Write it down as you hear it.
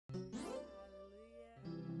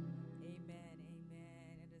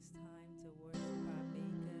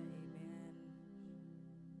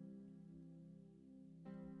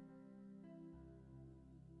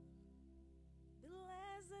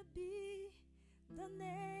Blessed be the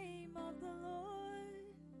name of the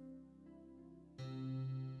Lord.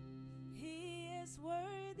 He is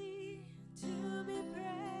worthy to be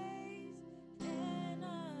praised and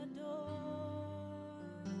adored.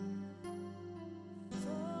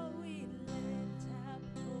 So we lift up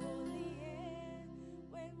holy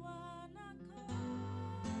hands with one accord,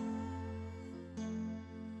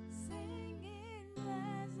 singing,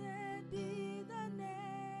 blessed be the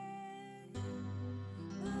name,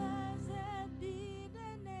 blessed be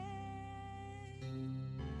the name.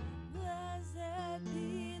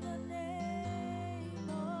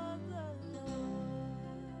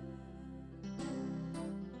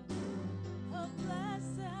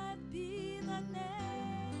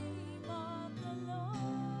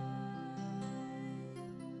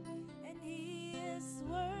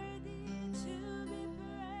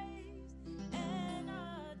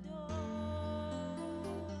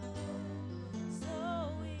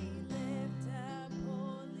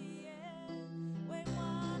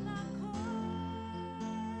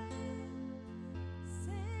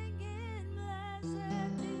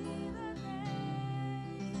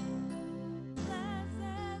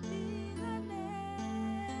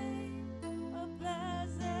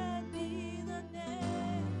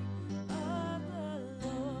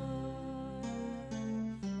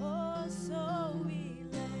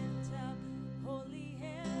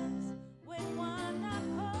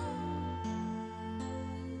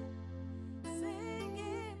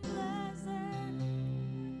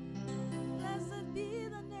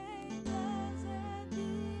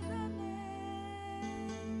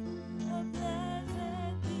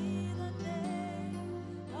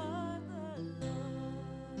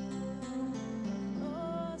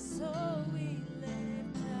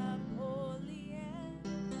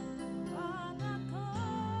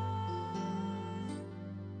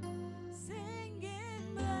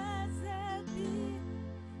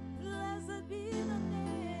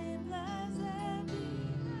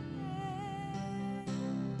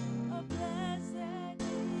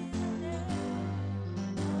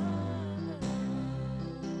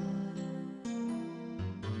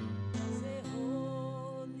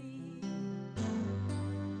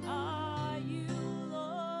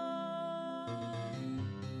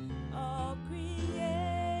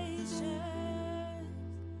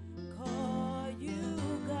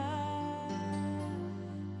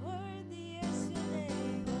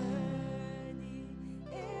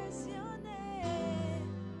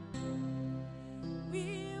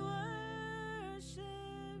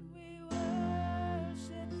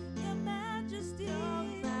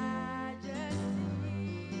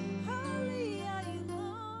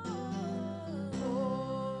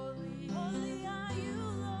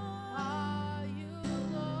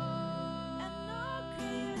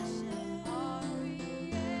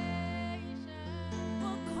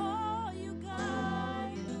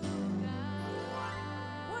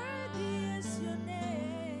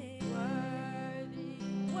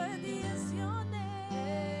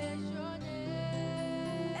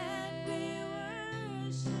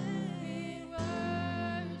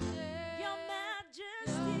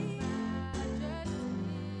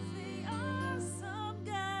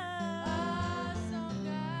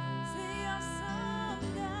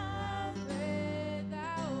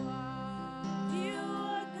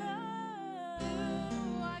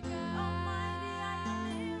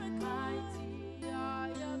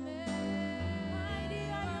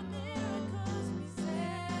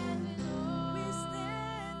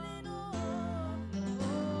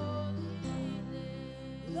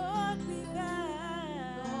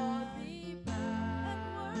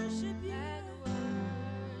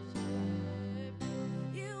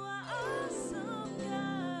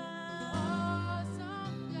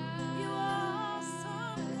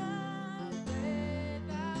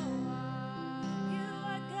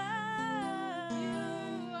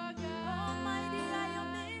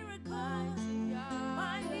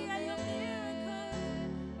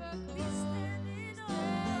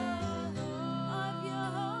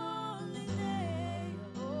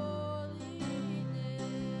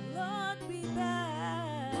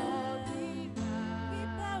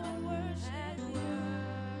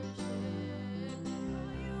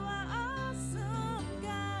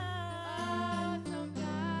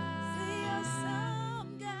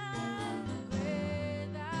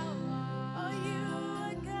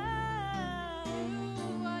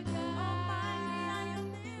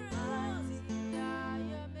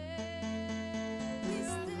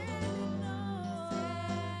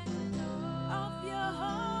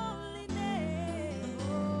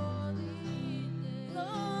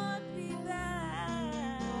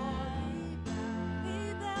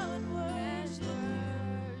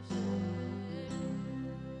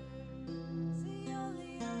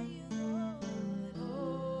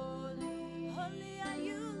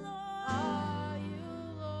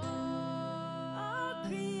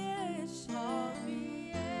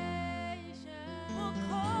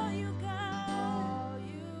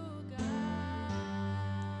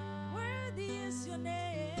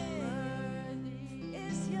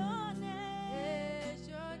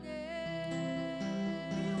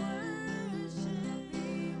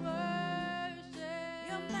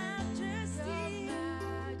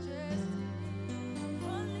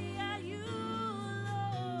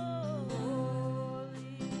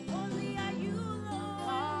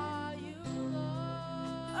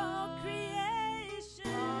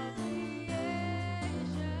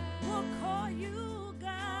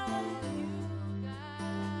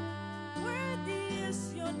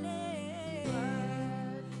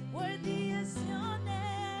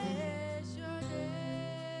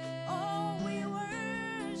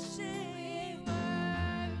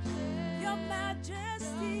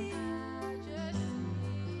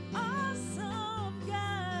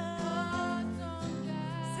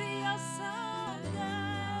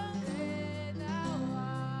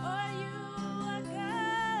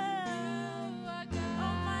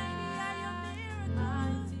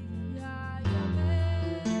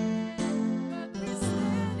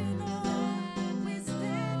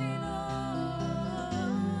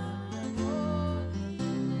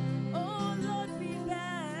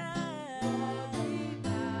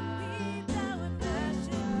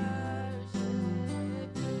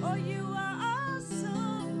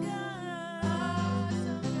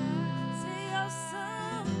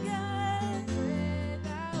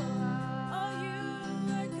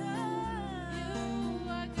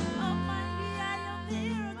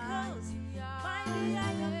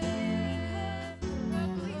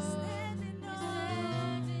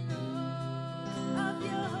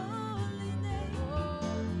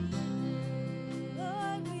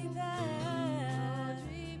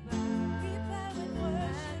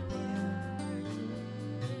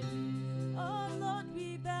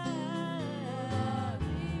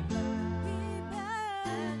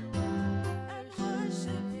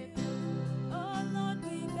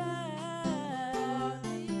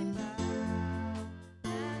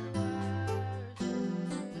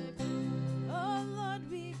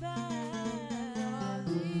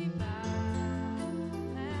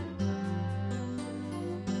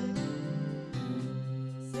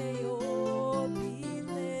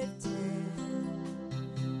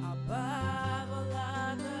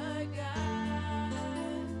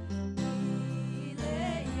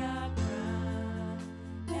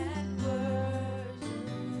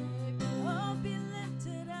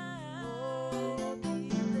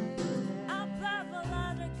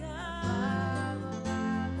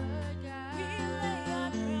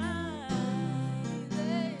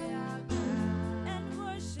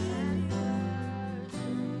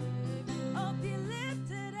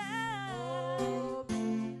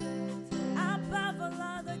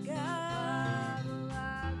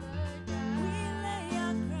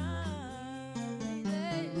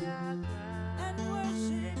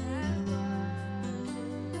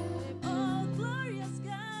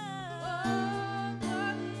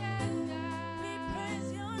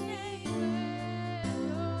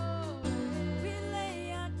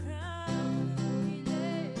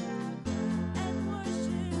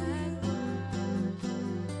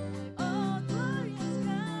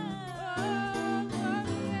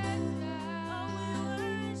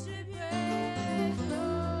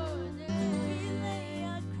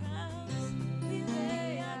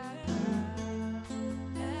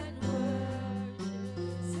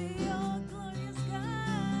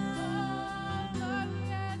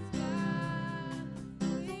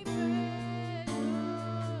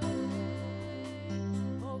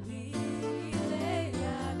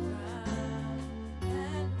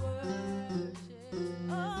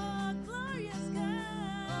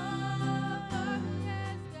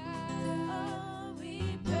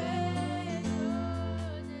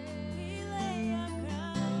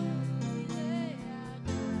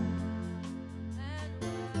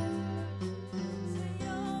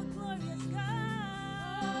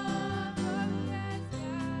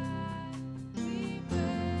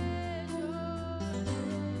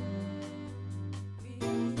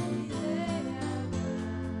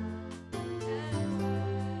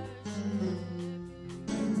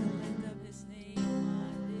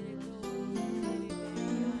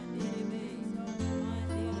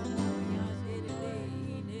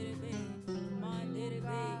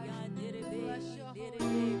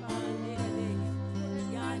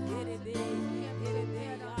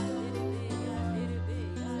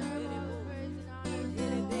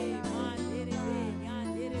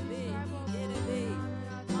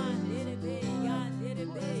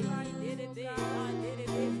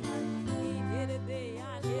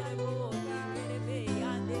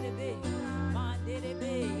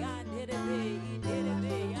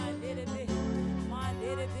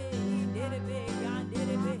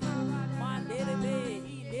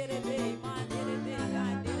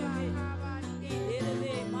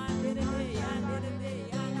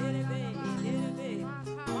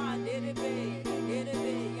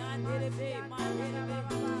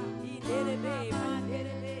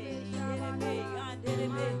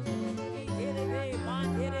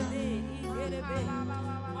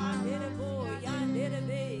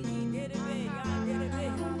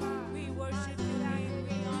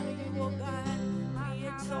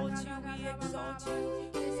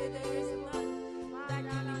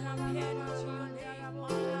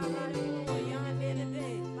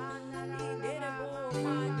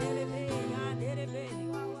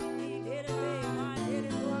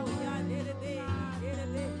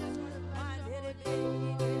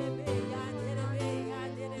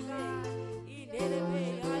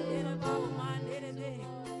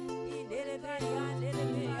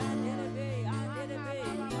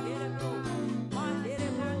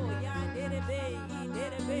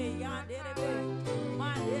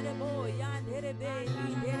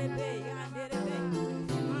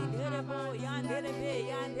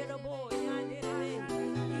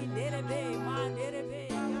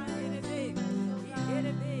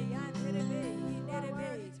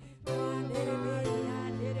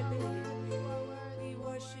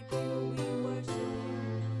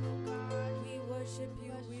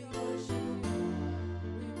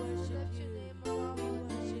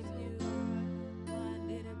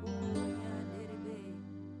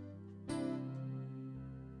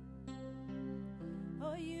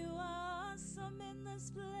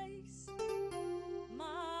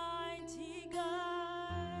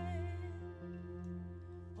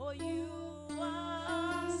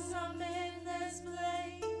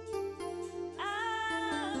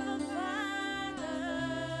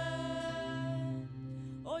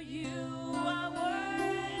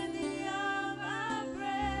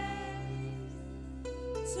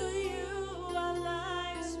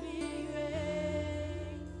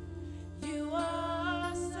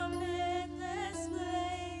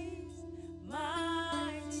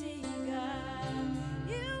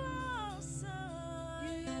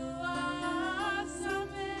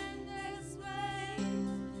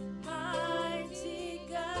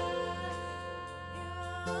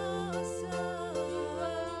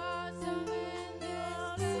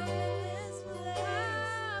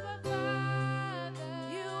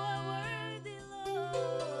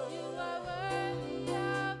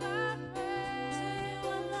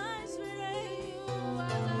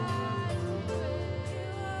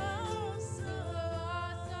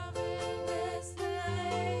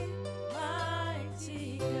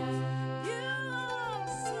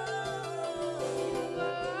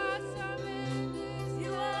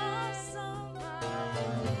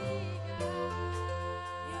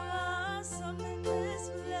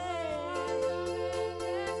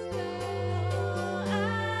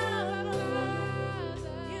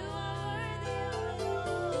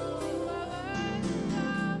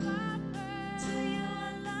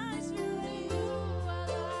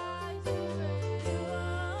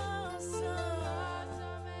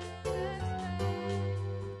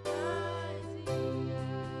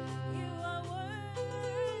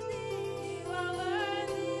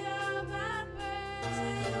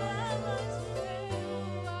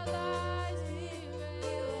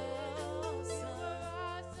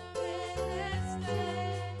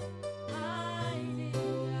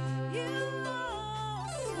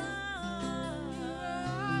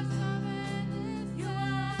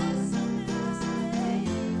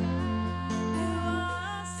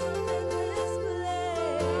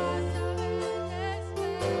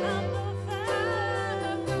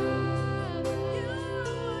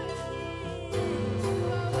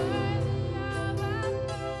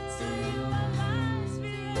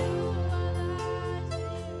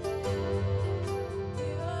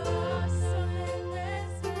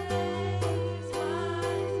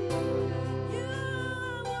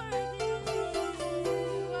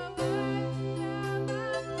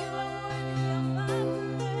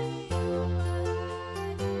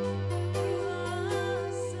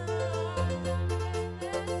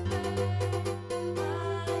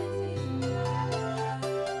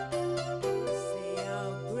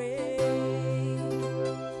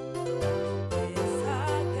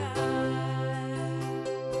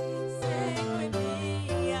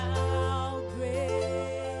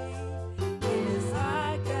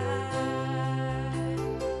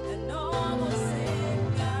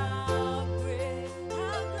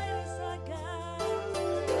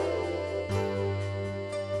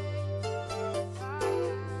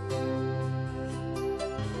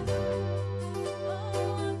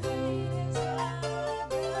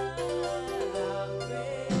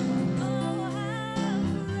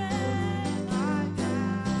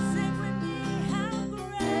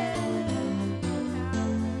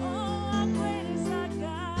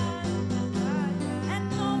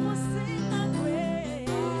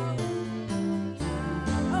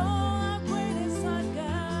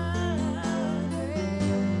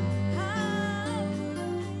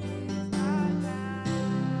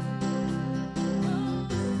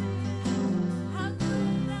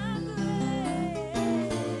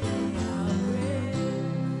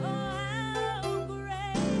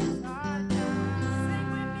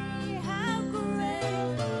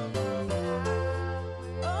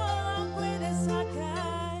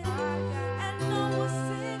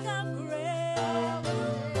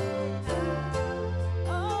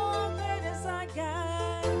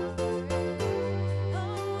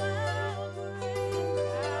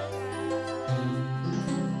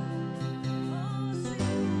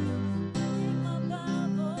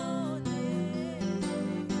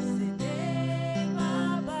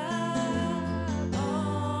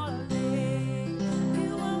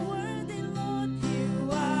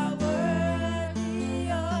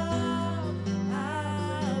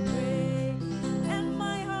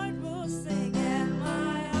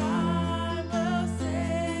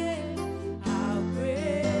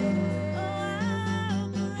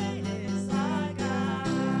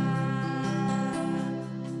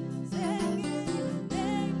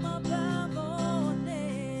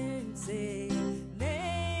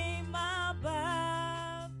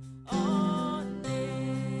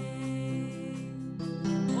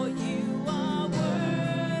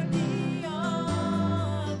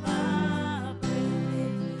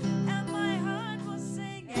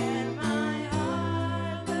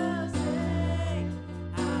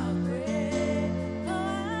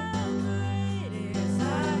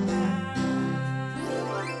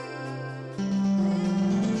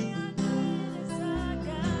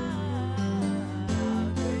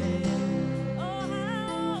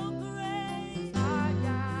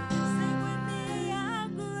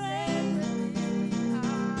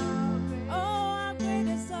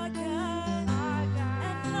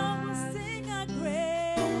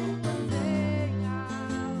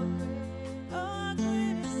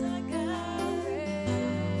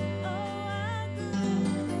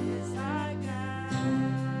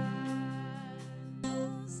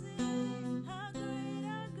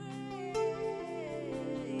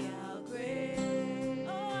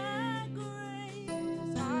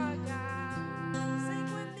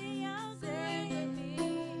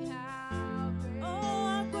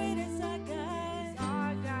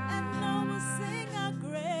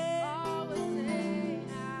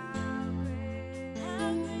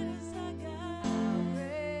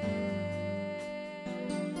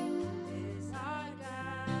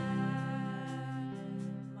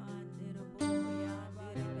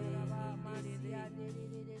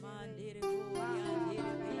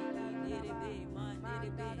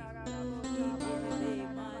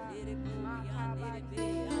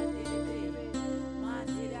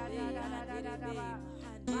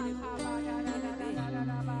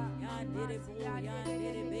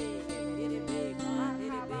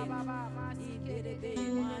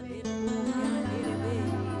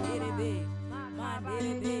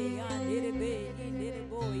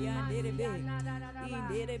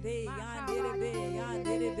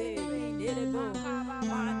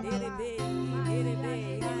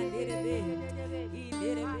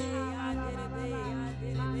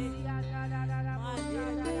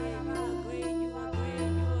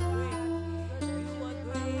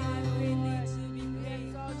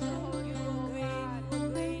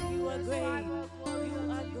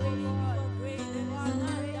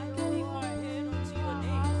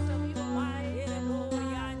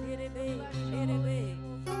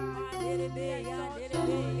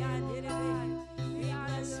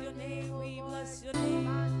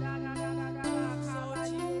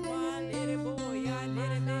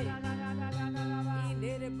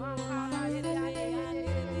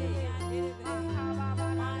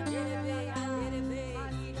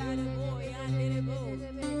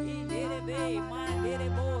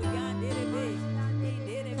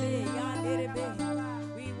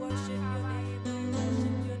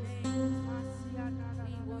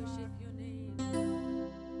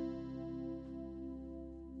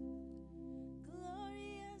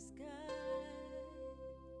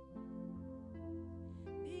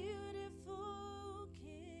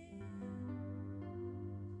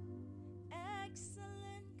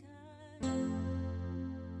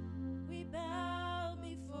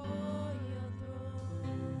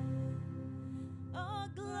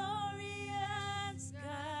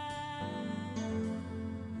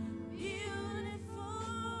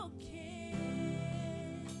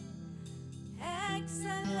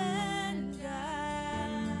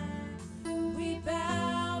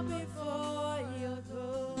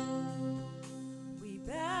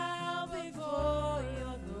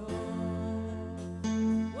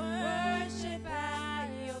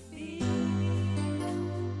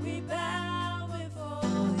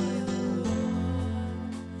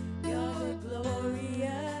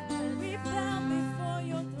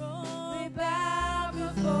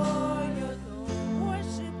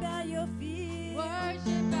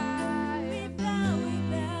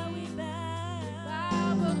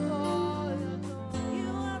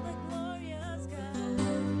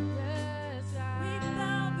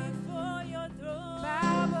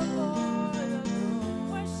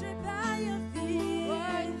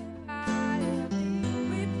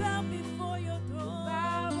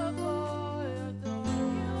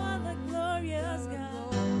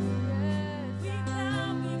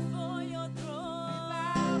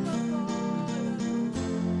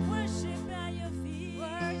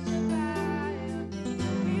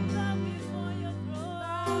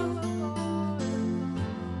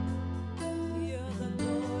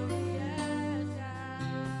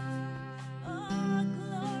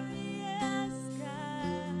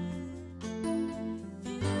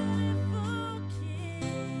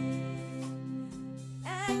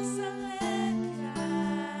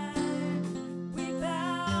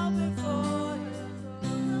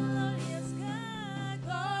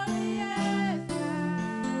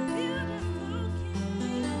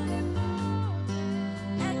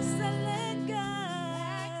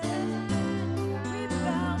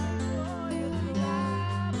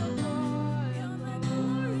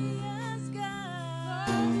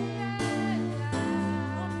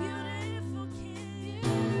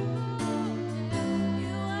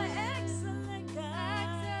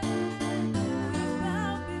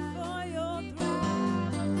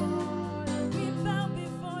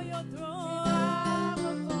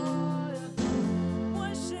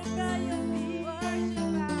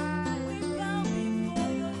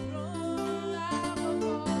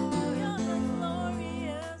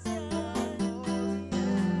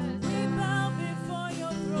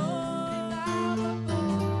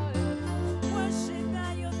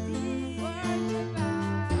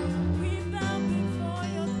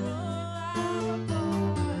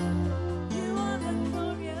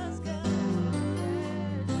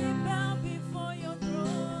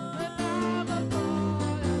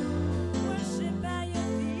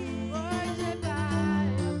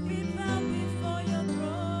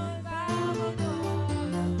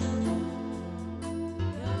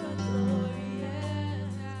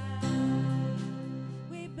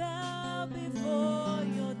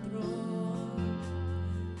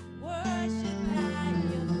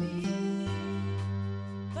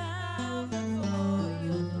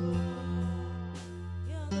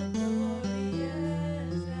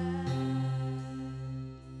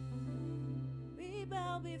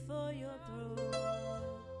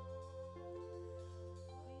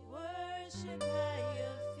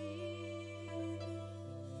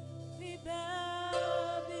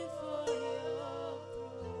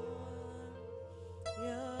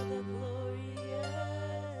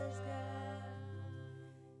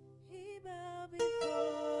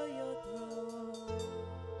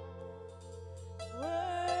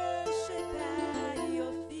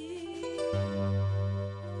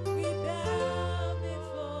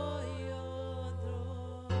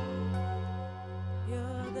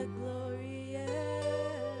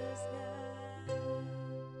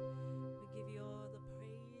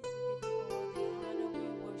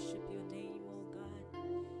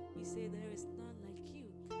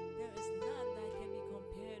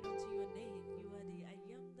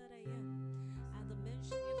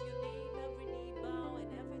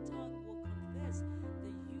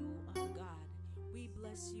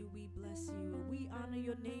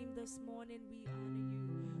 your name this morning. We honor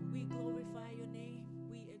you. We glorify your name.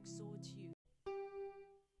 We exalt you.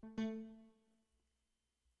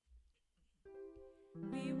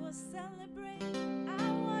 We will celebrate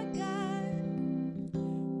our God.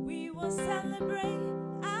 We will celebrate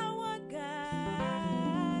our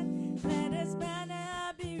God. Let His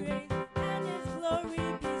banner be raised and His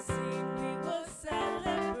glory be seen. We will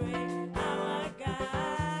celebrate our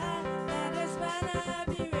God. Let His banner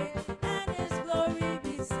be raised and His glory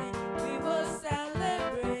be seen. We will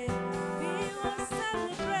celebrate. We will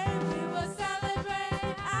celebrate. We will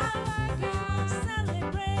celebrate our God.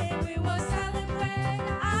 Celebrate. We will celebrate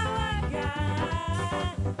our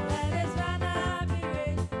God. Let His banner be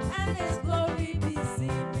raised and His glory be seen.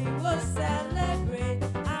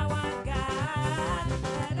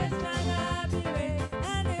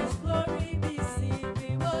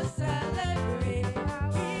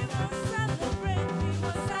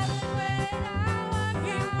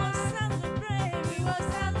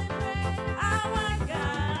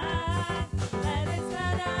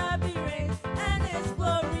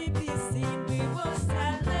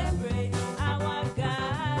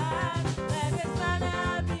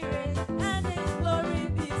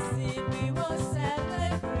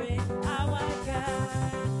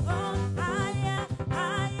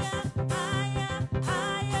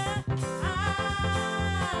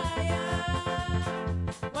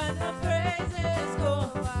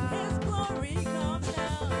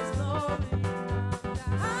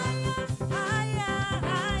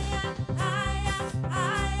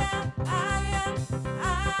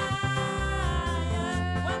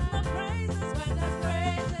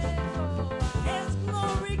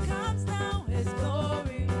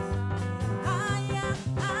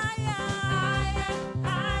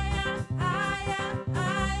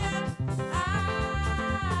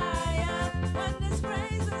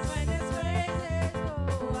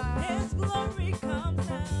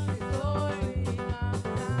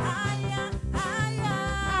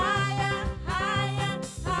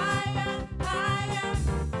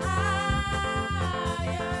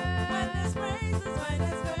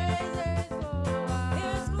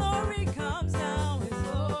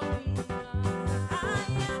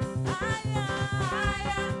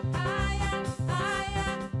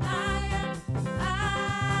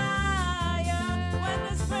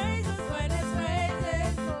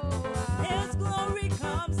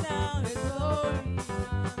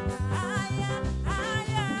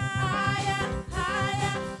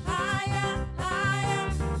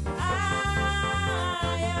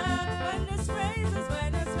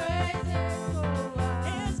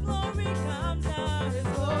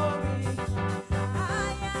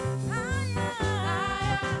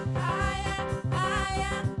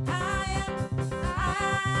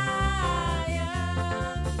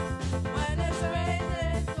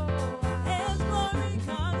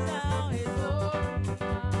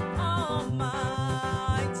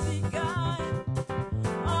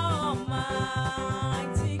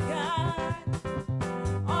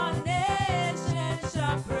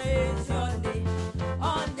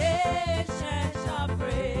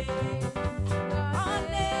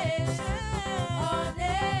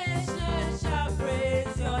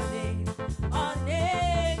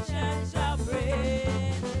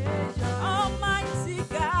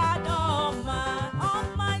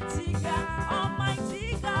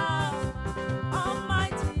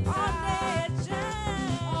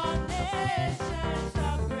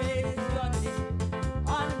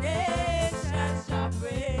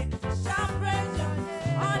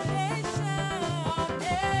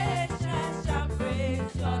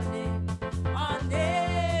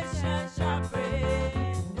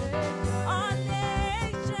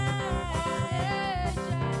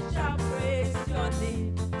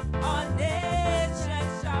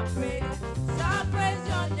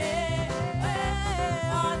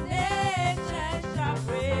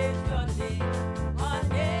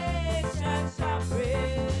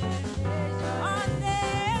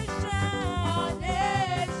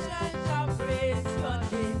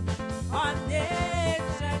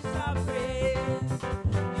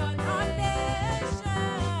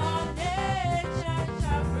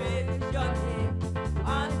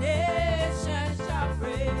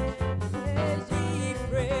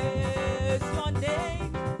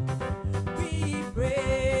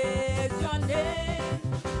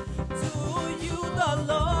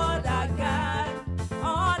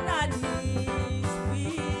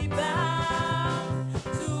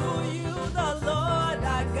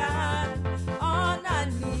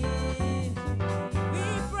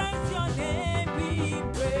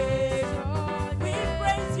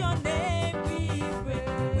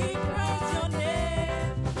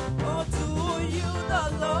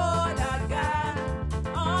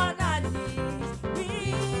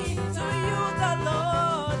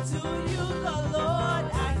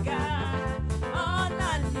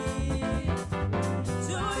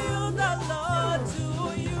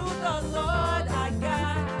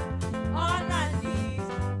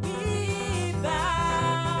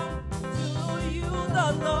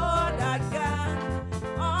 the Lord our God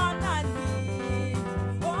on our knees.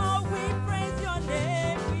 Oh, we praise your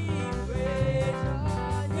name, we praise.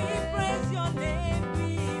 We praise your name, we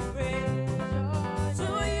praise. To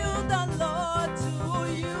you the Lord, to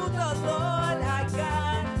you the Lord our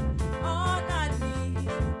God on our knees.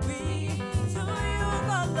 We to you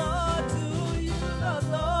the Lord, to you the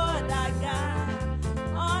Lord our God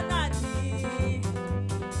on our knees.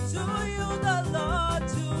 To you the Lord,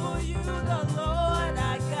 to you the Lord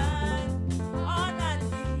our God on our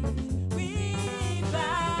knees. We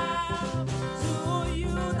bow to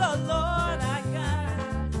you the Lord our God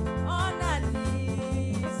on our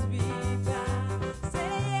knees. We bow. Say,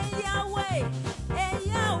 hey, Yahweh, hey,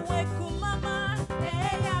 Yahweh, Kumama,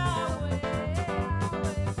 hey, Yahweh,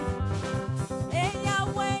 hey,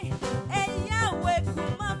 Yahweh, hey, Yahweh,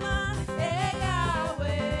 Kumama, hey,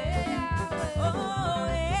 Yahweh, oh,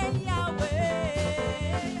 hey, Yahweh,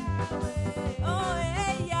 oh,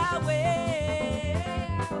 hey, Yahweh,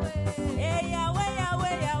 hey, Yahweh,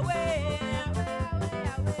 Yahweh, Yahweh,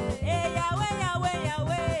 hey, Yahweh, Yahweh,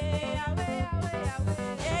 Yahweh,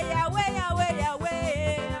 hey, Yahweh, Yahweh, Yahweh,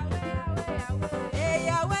 hey,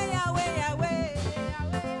 Yahweh, Yahweh, Yahweh.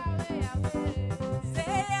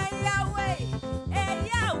 Say, hey, Yahweh, hey,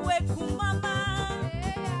 Yahweh, Kumama,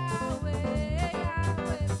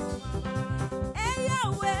 hey,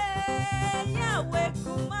 Yahweh, Yahweh,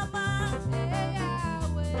 Kumama,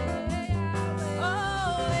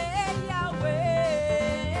 oh, hey, Yahweh,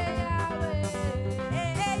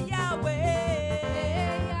 hey, Yahweh,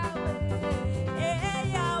 hey,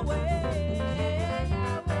 Yahweh,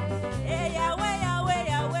 hey, Yahweh, Yahweh,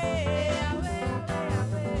 Yahweh,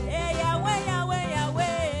 hey, Yahweh, Yahweh, Yahweh,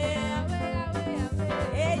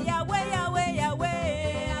 hey, Yahweh, Yahweh, Yahweh,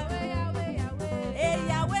 hey,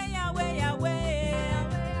 Yahweh, Yahweh, Yahweh,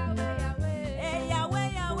 hey, Yahweh,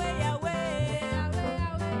 Yahweh, Yahweh,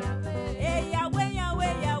 hey, Yahweh,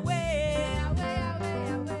 Yahweh, Yahweh.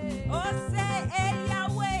 Oh, say, hey,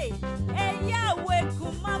 Yahweh,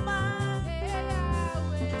 Kumama,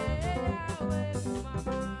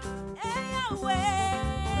 hey,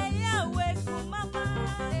 Yahweh, Kumama,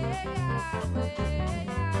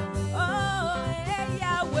 oh, hey,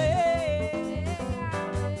 Yahweh,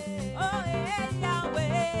 oh, hey, Yahweh,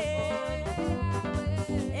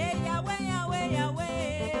 hey, Yahweh, Yahweh, Yahweh,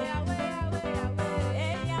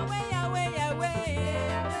 hey, Yahweh, Yahweh, Yahweh,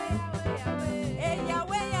 hey,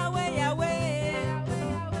 Yahweh, Yahweh, Yahweh.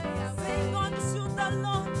 Sing unto the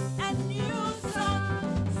Lord a new song.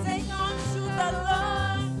 Sing unto the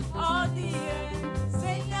Lord all the earth.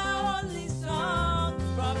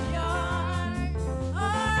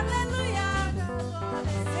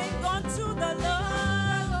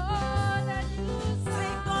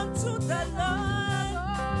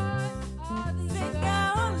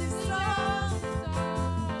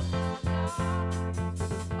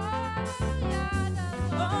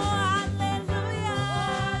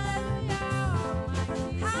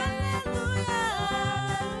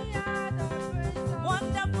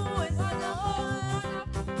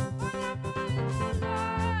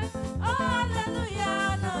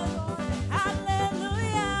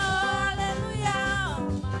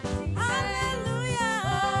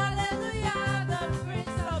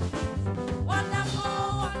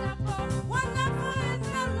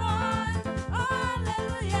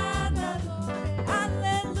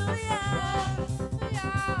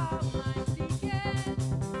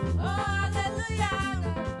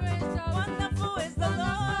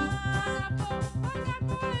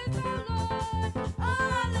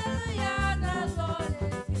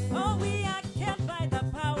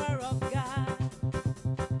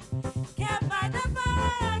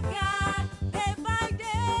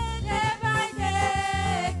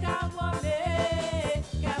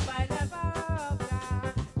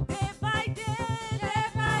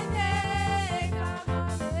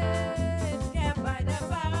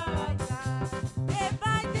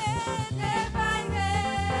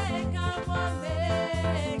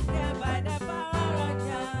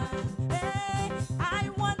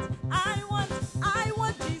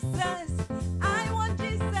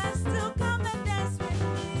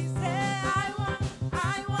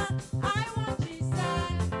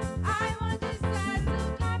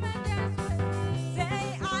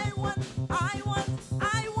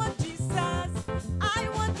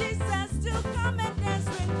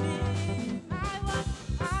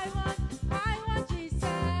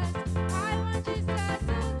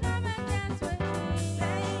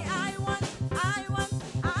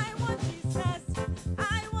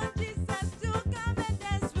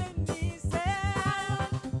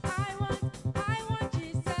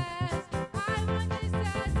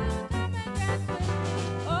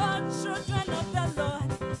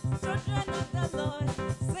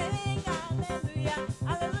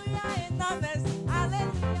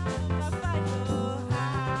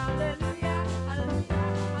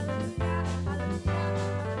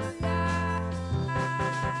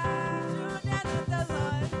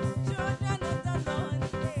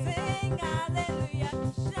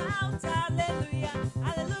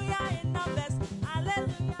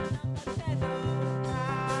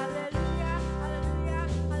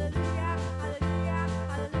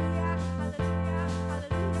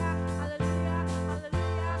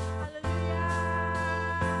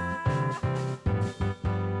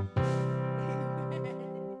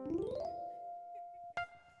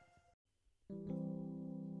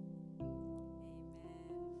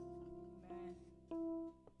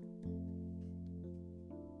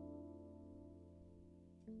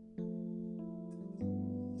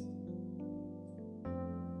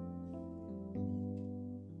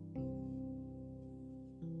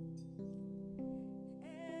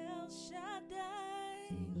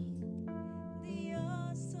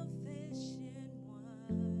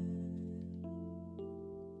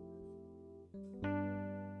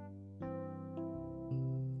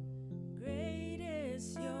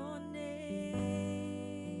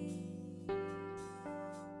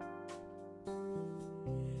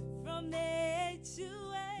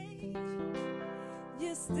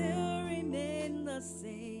 still remain the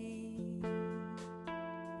same.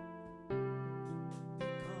 We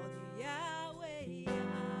call you Yahweh,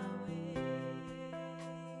 Yahweh.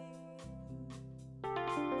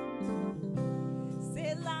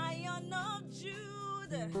 Say, Lion of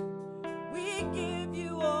Judah, we give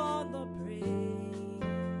you all the praise.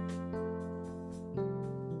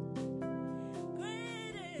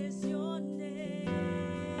 Great is your name.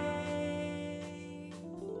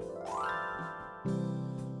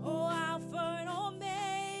 Oh, Alpha and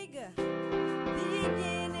Omega,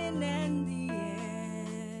 beginning and the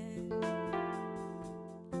end.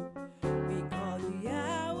 We call you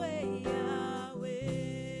Yahweh, Yahweh.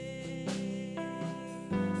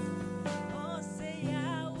 Oh, say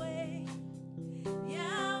Yahweh.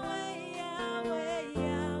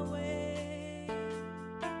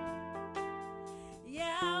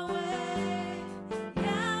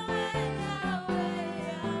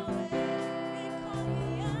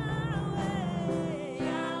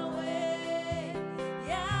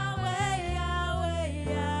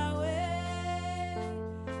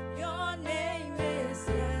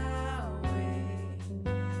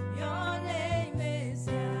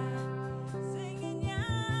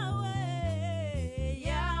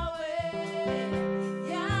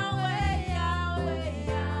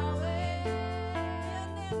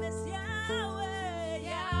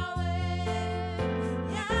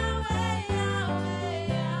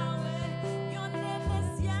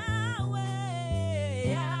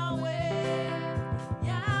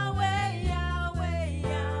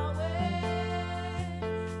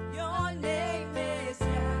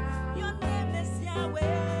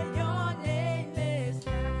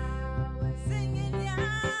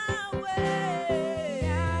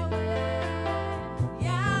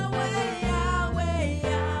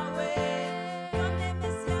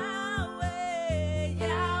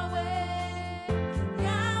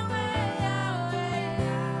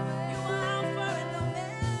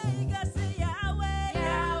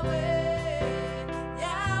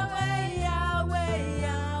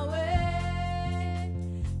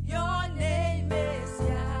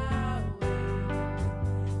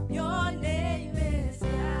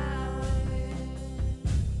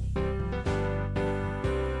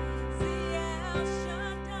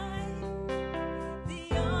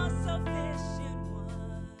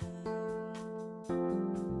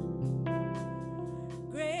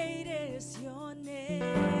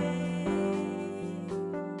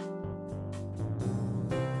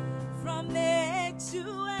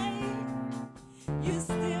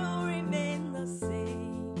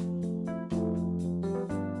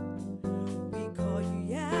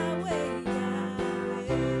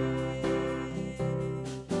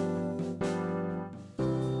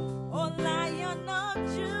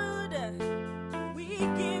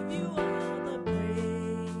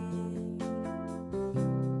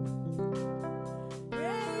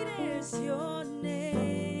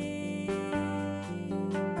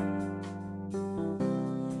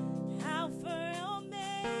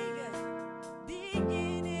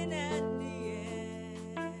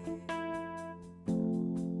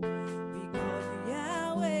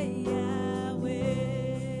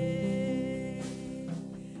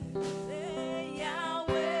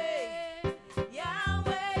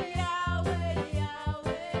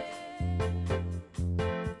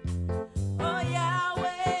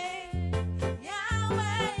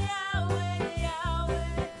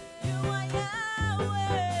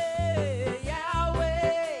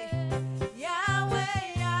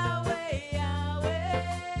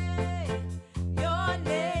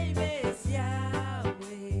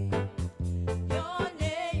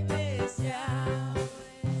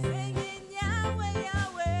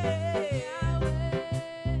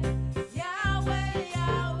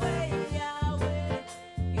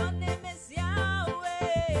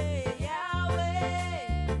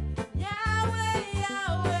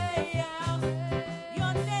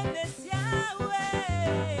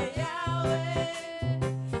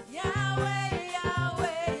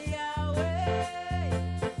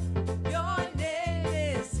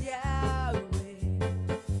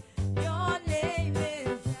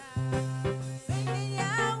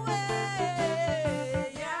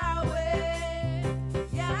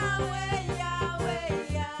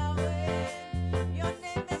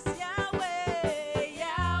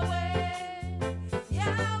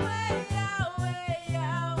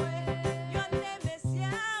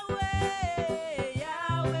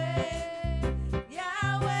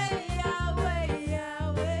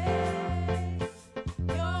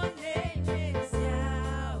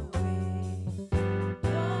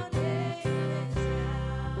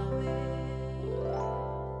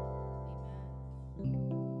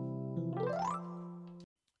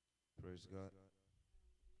 Praise God.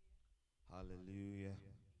 Hallelujah.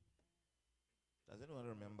 Does anyone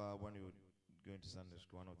remember when you were going to Sunday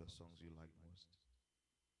school, one of the songs you liked most?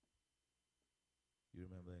 You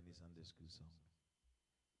remember any Sunday school song?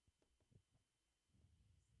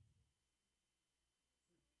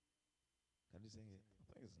 Can you sing it? I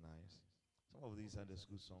think it's nice. Some of these Sunday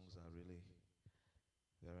school songs are really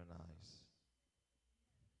very nice.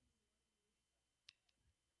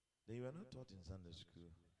 They were not taught in Sunday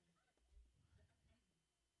school.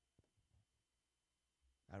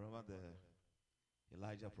 I remember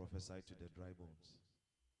Elijah prophesied to the dry bones.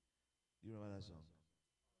 Do you remember that song?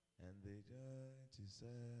 And they joy to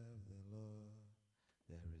serve the Lord.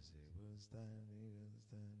 There is a will standing,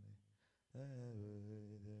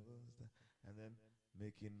 and then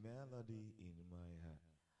making melody in my heart.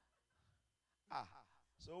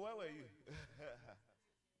 So where were you?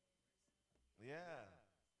 Yeah,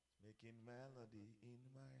 making melody in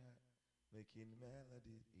my heart, making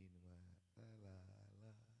melody in my heart. La, la, la,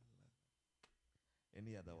 la.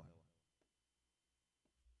 Any other one?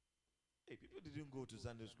 Hey, people didn't go to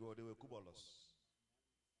Sunday school, they were kubolos.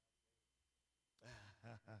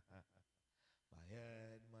 My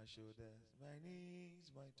head, my shoulders, my knees,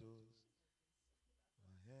 my toes,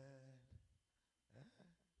 my head. What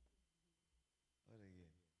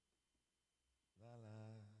again? La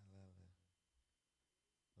la la la.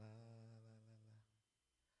 La la la la.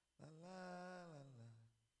 La la la la.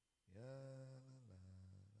 Yeah la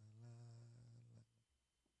la la la.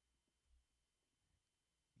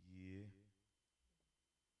 Yeah.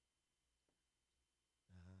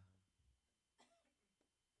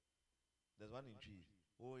 There's one in tree.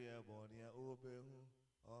 Oh yeah, Bonia, oh behu,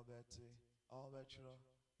 oh betty, oh betro,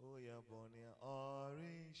 oh yeah, Bonia,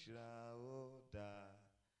 orange oh da,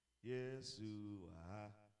 Yesu ah,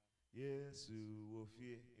 Yesu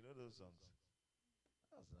ofie. You know those songs?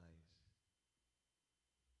 That's nice.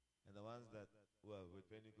 And the ones that, well, with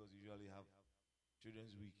Pentecost usually have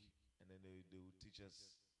Children's Week, and then they would teach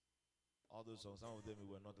us all those songs. Some of them we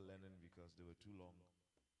were not learning because they were too long.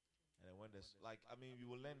 And then when there's, like, I mean, we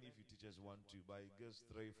will learn if you teach us 1, 2, but it goes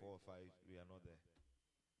 3, 4, 5, we are not there.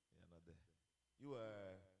 We are not there. You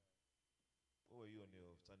were, what were you on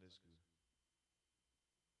your Sunday school?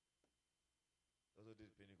 Also did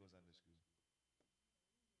Pentecost Sunday school.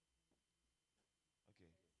 Okay.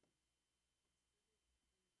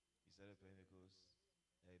 You started Pentecost,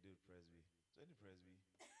 and you did Presby. So any Presby?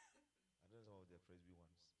 I don't know some of the Presby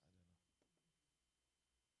ones. I don't know.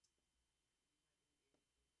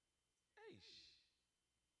 Eish.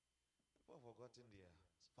 People have forgotten their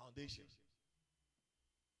foundation.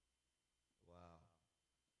 Wow.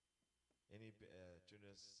 Any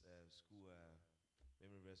children's school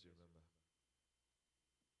memory verse you remember?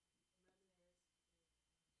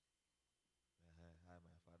 Hi,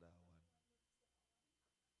 my father, one.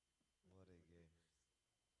 What again?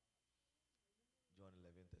 John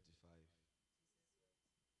 11:35.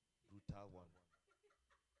 Brutal one.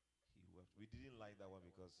 He wept. We didn't like that one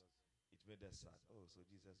because it made us sad. Oh, so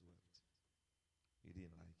Jesus wept. We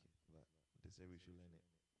didn't like it, but they said we should learn it.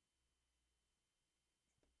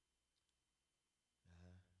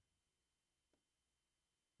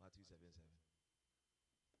 Matthew 7:7.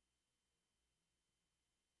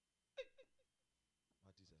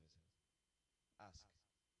 Matthew 7:7. Ask,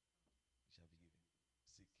 you shall be given.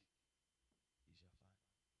 Seek, you shall find.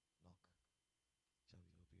 Knock, shall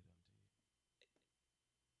be opened unto you.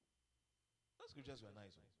 Those scriptures were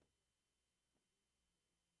nice ones.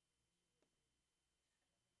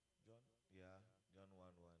 John, yeah, John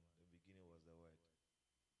 1:1. The beginning was the Word.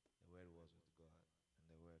 The Word was with God, and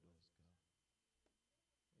the Word was God.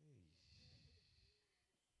 Hey.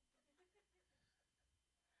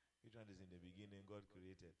 Which one is in the beginning? God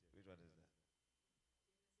created. Which one is that?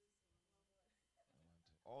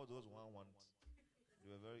 All those 1 1s, they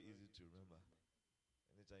were very easy to remember.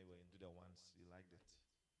 Anytime you were into the ones, you liked it.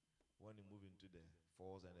 When you move into the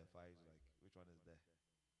 4s and the 5s, like, which one is there?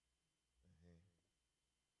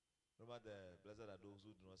 Remember the blessed are those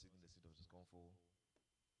who do not sit in the seat of discomfort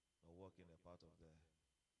or walk in the path of the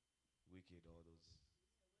wicked, all those.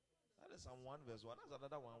 That is Psalm 1 verse 1. That's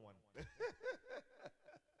another 1 1.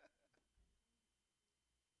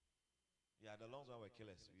 Yeah, the longs one were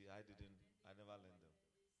killers. I never learned them.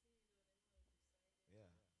 Yeah.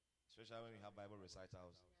 Especially when we have Bible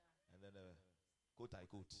recitals and then the quote I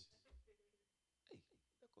quote. Hey,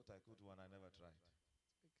 the quote I quote one I never tried.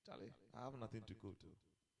 Charlie, I have nothing to quote to.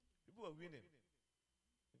 People were winning.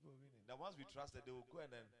 People were winning. The ones we trusted, they will go and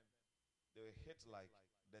then they will hit like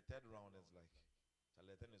the third round is like,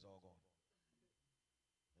 Charlie, the thing is all gone.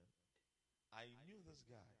 Yeah. I knew this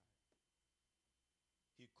guy.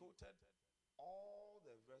 he quoted all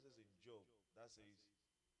the verses in Job that says,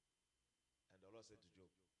 and the Lord said to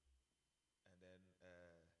Job, and then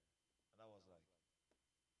and I was like,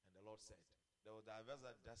 and the Lord said, there was that verse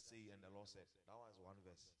that just say, and the Lord said, that was one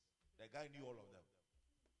verse. The guy knew all of them.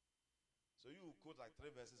 So you will quote like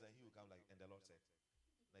 3 verses and he will come like, and the Lord said.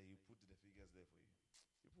 Then you put the figures there for you.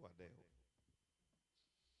 People are there.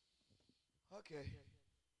 Okay.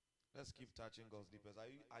 Let's keep touching God's deepest. Are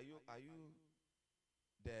you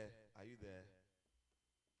there? Are you there?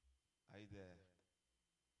 Are you there?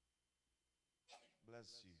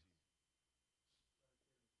 Bless you.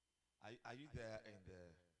 Are you there in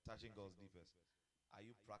the touching God's deepest? Are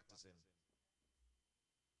you practicing?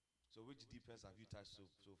 So which deepest have you touched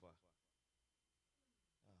so far?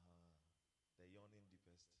 The yawning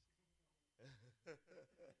deepest.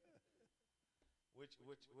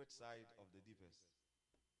 which side of the deepest?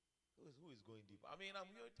 Who is going deep? I mean, I'm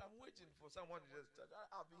waiting for someone to just.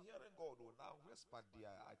 I've been hearing God now whisper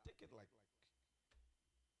there. I take it like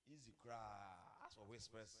easy cry. As for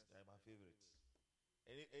whispers, they're my favorites.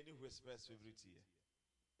 Any whispers favorite here?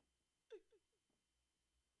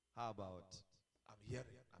 How about I'm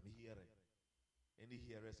hearing? Any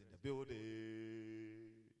hearers in the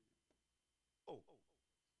building? Oh,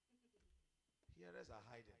 hearers are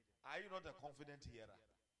hiding. Are you not a confident hearer?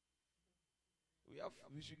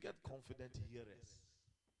 We should get confident hearers.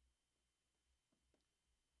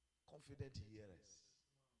 Confident hearers.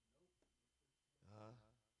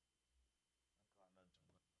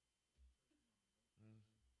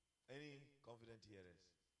 Any confident hearers?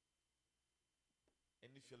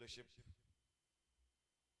 Any fellowship?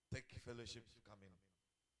 Thick fellowship coming.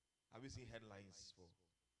 Have you seen headlines for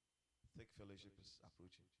thick fellowship is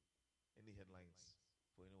approaching? Any headlines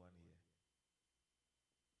for anyone here?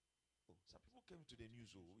 Oh, some people came to the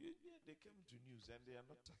news. Oh, yeah, they came to news and they are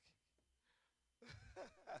not talking.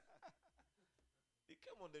 They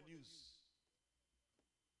came on the news.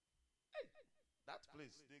 Hey, that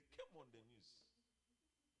place, they came on the news.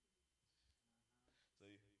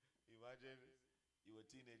 So imagine you were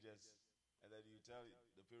teenagers and then you tell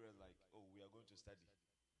the parents like, oh, we are going to study.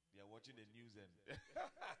 They are watching the news and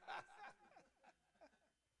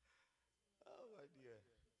oh my dear.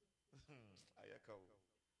 Ayaka.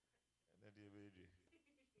 And then they made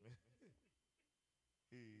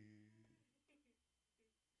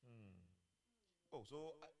Oh,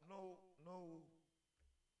 so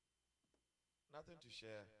nothing to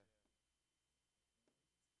share.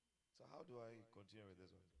 So how do I continue with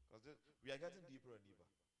this one? Because we are getting deeper and deeper.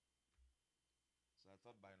 So I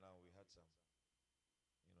thought by now we had some,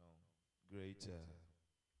 great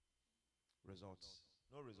results.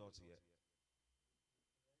 No results yet.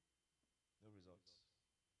 No results.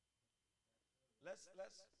 Let's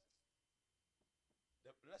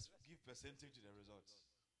give percentage to the results.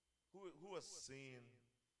 Who was saying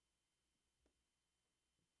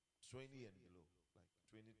 20 and below, like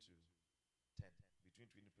 20 to 10, between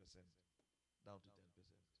 20% down to 10%?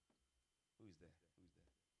 Who is there? Who is there?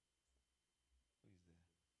 Who is there?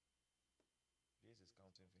 Grace is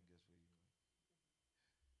counting fingers for you.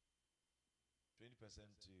 20%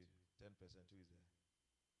 to 10%. Who is there?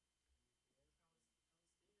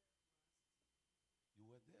 You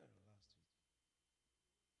were there last week.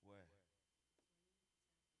 Where?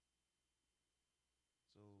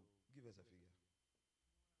 So give us a figure.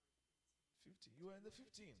 50. You were in the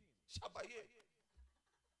 15. Shabaye.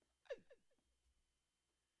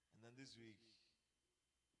 And then this week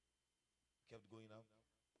kept going up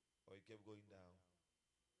or it kept going down.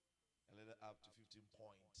 And let it up to 15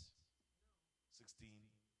 points. 16%,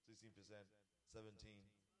 17.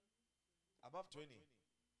 Above 20.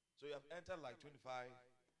 So you have entered like 25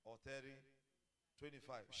 or 30,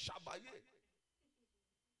 25. Shabaye.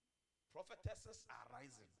 Prophetesses are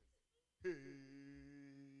rising. Hey.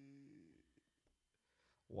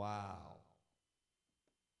 Wow.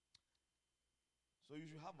 So you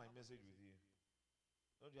should have my message with you.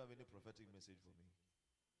 Don't you have any prophetic message for me?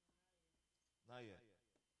 Not yet.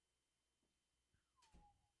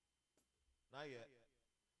 Not yet.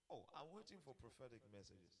 Oh, I'm waiting for prophetic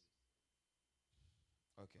messages.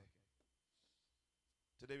 Okay.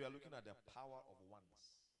 Today we are looking at the power of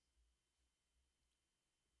oneness.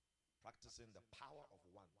 Practicing the power of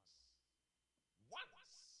oneness.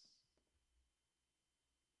 Oneness.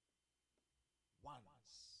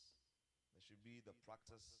 Oneness. There should be the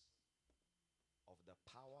practice of the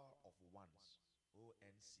power of oneness.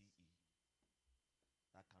 O-N-C-E.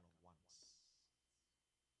 That kind of oneness.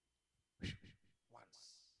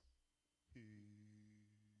 Once.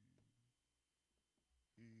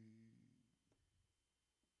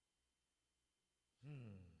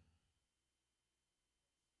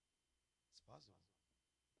 possible.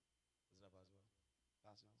 Isn't that possible?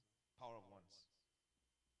 Possible. Power of ones.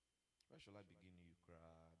 Where shall I begin? You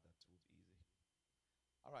cry. That would easy.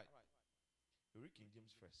 All right. We read King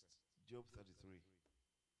James first. Job 33,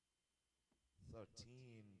 13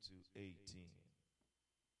 to 18.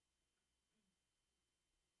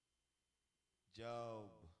 Job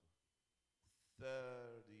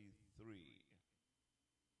 33,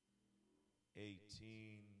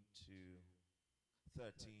 18 to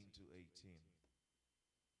 13 to 18.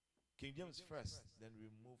 King James first, then we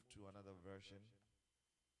move to another version,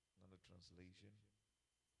 another translation.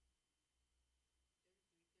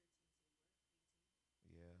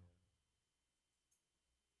 Yeah.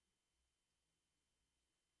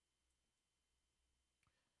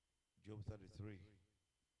 Job 33.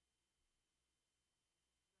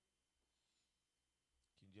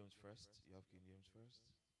 King James first. You have King James first?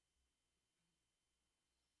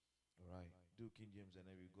 All right. Do King James and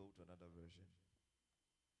then we go to another version.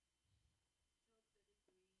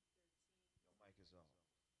 Your mic is off.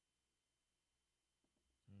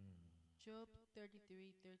 Job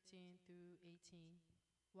 33:13 through 18.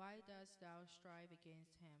 Why dost thou strive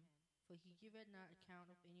against him? For he giveth not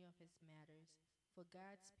account of any of his matters. For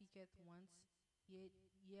God speaketh once,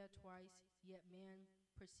 yet twice, yet man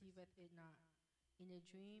perceiveth it not. In a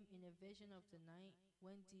dream, in a vision of the night,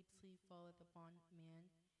 when deep sleep falleth upon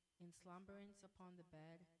man, in slumberance upon the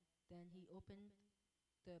bed, then he opened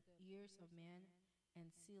the ears of man,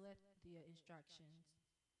 and sealeth their instructions,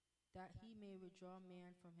 that he may withdraw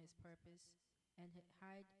man from his purpose, and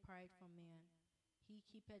hide pride from man. He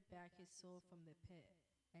keepeth back his soul from the pit,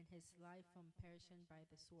 and his life from perishing by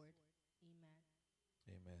the sword. Amen.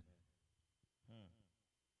 Amen.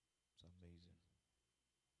 It's amazing.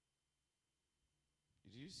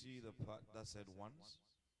 Did you see the part that said once?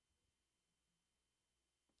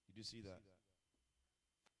 Did you see that?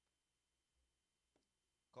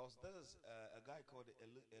 Because there's a guy called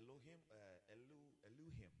Elohim, yeah,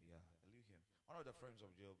 Elohim, one of the friends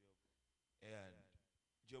of Job, and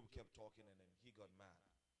Job kept talking, and then he got mad.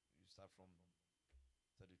 You start from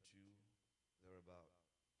 32, there about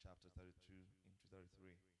chapter 32 into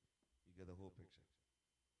 33, you get the whole picture.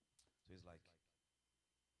 So he's like,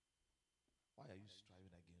 why are you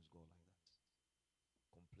striving against God like that?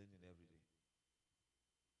 Complaining every day.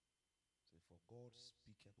 So for God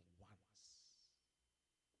speaketh once.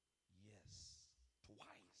 Yes,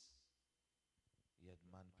 twice. Yet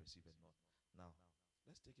man perceiveth not. Now,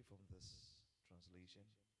 let's take it from this translation.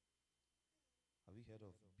 Have you heard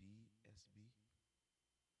of BSB?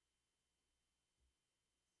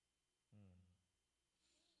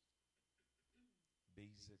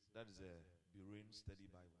 Basic. That is a Berean Study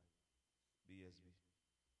Bible. BSB.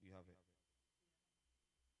 You have it?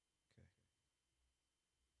 Okay.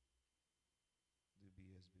 The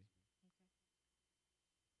BSB. Okay.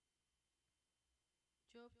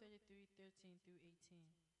 Job 33:13 through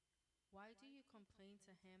 18. Why do you complain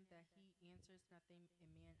to him that he answers nothing a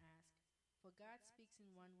man asks? For God speaks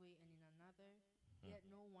in one way and in another, yet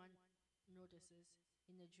no one notices.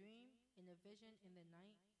 In a dream, in a vision in the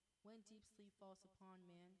night, when deep sleep falls upon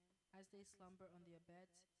man, as they slumber on their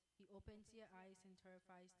beds, he opens their eyes and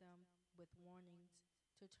terrifies them with warnings,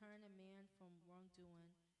 to turn a man from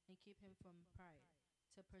wrongdoing and keep him from pride,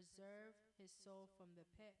 to preserve his soul from the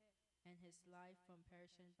pit and his life from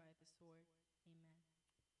perishing by the sword. Amen.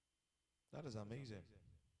 That is amazing.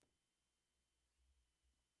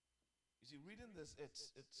 You see, reading this, it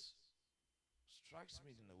strikes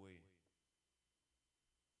me in a way.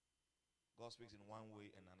 God speaks in one way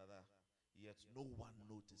and another, yet no one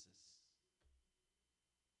notices.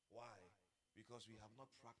 Why? Because we have not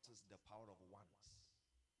practiced the power of once.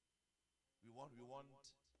 We want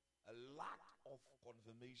a lot of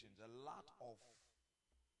confirmations, a lot of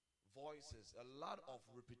voices, a lot of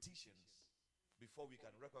repetitions before we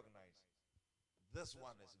can recognize this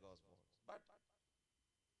one is God's voice. But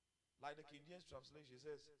like the King James translation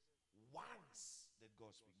says, once did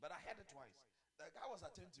God speak. But I heard it twice. The guy was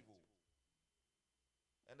attentive.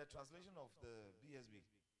 And the translation of the BSB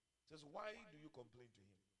says, why do you complain to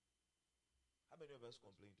him? How many of us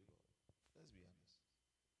complain to God? Let's be honest.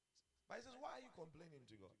 But he says, why are you complaining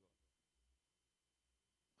to God?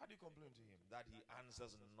 How do you complain to him? That he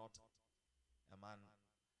answers not a man,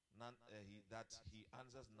 that he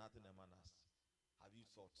answers nothing a man asks. Have you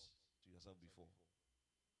thought to yourself before?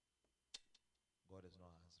 God is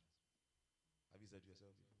not answering. Have you said to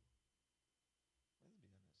yourself before? Let's be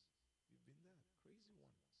honest. You've been there. Crazy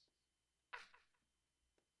ones.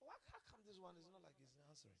 How come this one is not like he's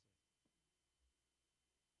answering?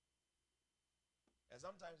 And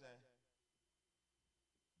sometimes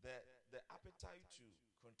the appetite appetite to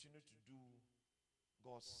continue to do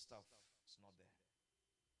God's stuff is not there.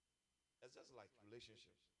 It's just like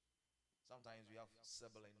relationship. Sometimes we have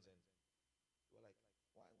siblings and we're like,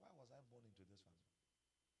 why was I born into this family?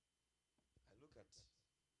 I look at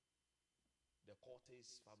the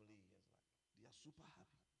Cortez family and like they are super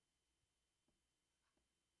happy.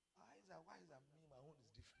 Why is that me? My own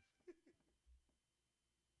is different.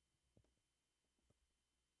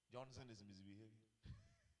 Johnson is misbehaving.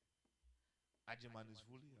 Ajiman is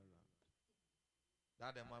fully around.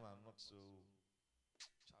 That the mom I'm not so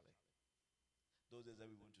Charlie. Those days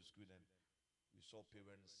that we went to school and we saw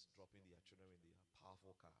parents dropping their children in their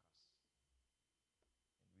powerful cars.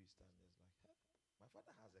 And we stand there like, hey, my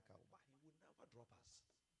father has a car, but he would never drop us.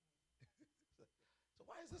 So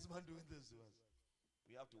why is this man doing this to us?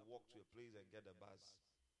 We have to walk to a place and get a bus.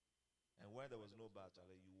 And when there was no bus,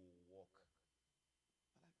 Charlie, you will walk.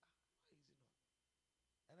 I'm like, why is it not?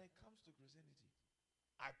 And it comes to Christianity.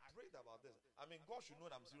 I prayed about this. I mean, God should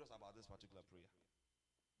know that I'm serious about this particular prayer.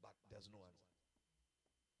 But there's no answer.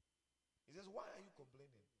 He says, why are you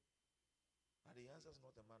complaining? And the answer is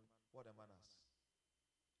not a man, what a man asks.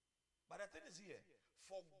 But the thing is here,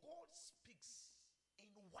 for God speaks in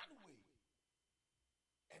one way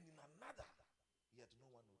and in another, yet no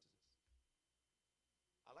one notices.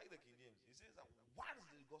 I like the King James. He says that once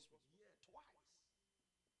did God speak? Yeah, twice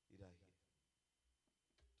did I hear.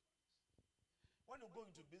 When you go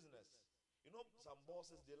into business, you know some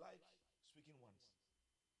bosses, they like speaking once.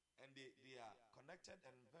 And they are connected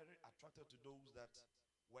and very attracted to those that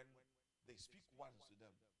when they speak once to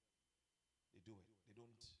them, they do it. They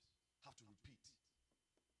don't have to repeat.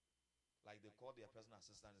 Like they call their personal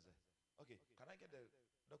assistant and say, okay, can I get the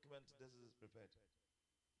document? This is prepared.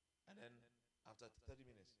 And then after 30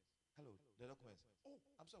 minutes, hello, the documents. Oh,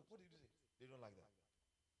 I'm sorry, what did you say? They don't like that.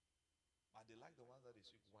 But they like the ones that they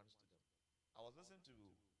speak once to them. I was listening to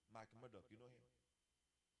Mike Murdoch. You know him?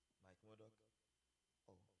 Mike Murdoch.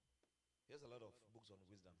 Oh, he has a lot of books on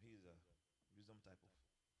wisdom. He is a wisdom type of.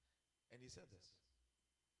 And he said this.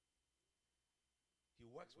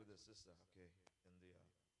 He works with his sister, okay, in the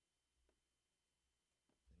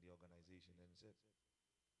organization, and he said,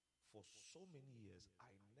 for so many years,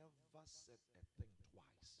 I never said a thing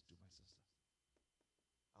twice to my sister.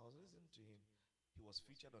 I was listening to him. He was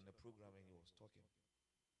featured on the program and he was talking.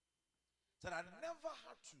 Said, I never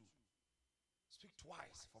had to speak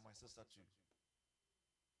twice for my sister to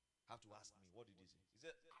have to ask me, what did he say? He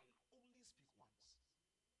said, I only speak once.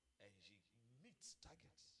 And she meets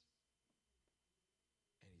targets.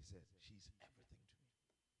 And he said, she's everything to me.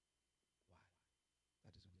 Why?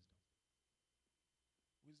 That is wisdom.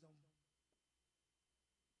 Wisdom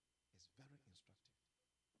is very instructive.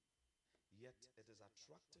 Yet it is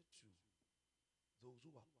attracted to those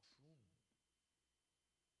who are prone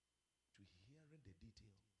to hearing the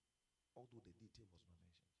detail, although the detail was not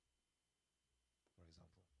mentioned. For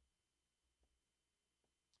example,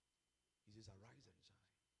 he says, arise and shine,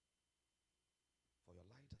 for your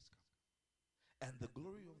light has come, and the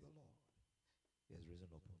glory of the Lord is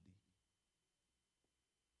risen upon thee.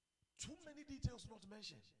 Too many details not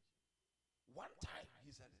mentioned. One time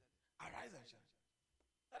he said it, arise and shine.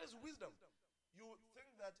 That is wisdom. You think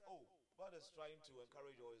that, oh, God is trying to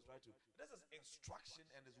encourage or is trying to. This is instruction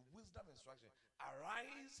and is wisdom instruction.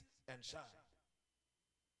 Arise and shine.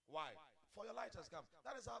 Why? For your light has come.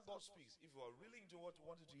 That is how God speaks. If you are really into what you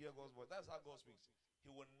wanted to hear God's voice, that's how God speaks.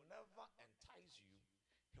 He will never entice you.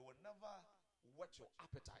 He will never whet your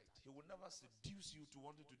appetite. He will never seduce you to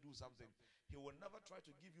wanting to do something. He will never try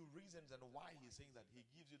to give you reasons and why he's saying that. He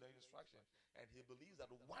gives you the instruction. And he believes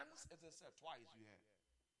that once it is said, twice you hear.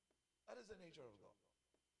 That is the nature of God.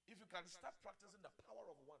 If you can start practicing the power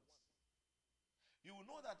of once, you will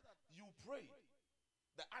know that you prayed,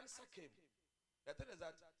 the answer came. The thing is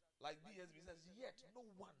that, like BSB says, yet no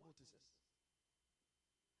one notices.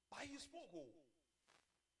 But he spoke. Oh,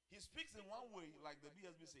 he speaks in one way, like the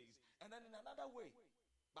BSB says, and then in another way.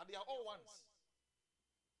 But they are all once.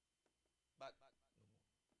 But no more.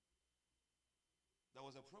 There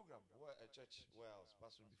was a program where a church where I was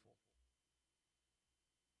pastoring before.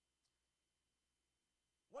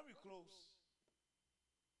 When we closed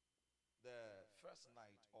the first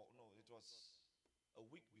night, or no, it was a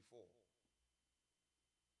week before.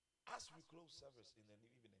 As we closed service in the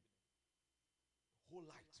evening, the whole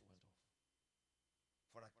lights went off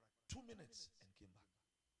for like 2 minutes and came back.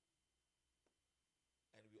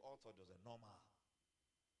 And we all thought it was a normal.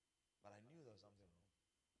 But I knew there was something wrong.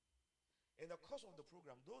 In the course of the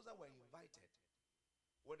program, those that were invited,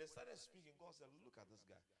 when they started speaking, God said, look at this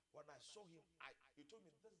guy. When I saw him, he told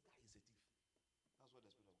me, this guy is a thief. That's what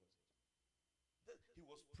the Spirit of God said. He He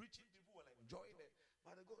was preaching, people were enjoying it.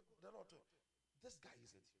 But the Lord told him, this guy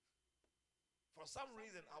is a thief. For some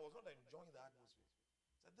reason, I was not enjoying the atmosphere.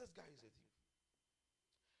 He said, this guy is a thief.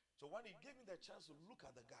 So when he gave me the chance to look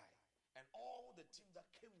at the guy and all the team that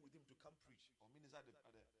came with him to come preach or minister at the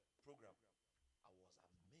program, I was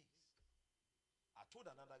amazed. I told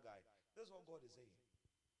another guy, this is what God is saying.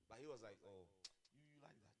 But he was like, oh, you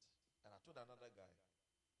like that. And I told another guy,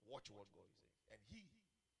 watch what God is saying. And he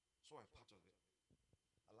saw a part of it.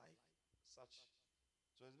 I like such.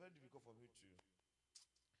 So it's very difficult for me to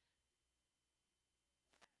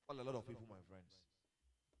call a lot of people my friends.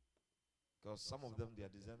 Because some of them, their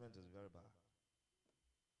discernment is very bad.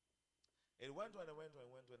 It went on and went on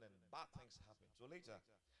and went on, and bad things happened. So later,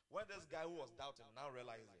 when this guy who was doubting now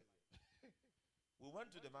realized it, we went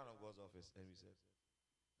to the man of God's office and we said,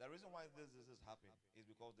 the reason why this is happening is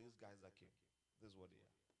because these guys that came, this is what they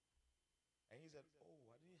are. And he said, oh,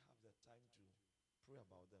 I didn't have the time to pray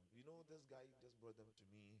about them. You know, this guy just brought them to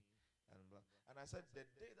me. And I said, the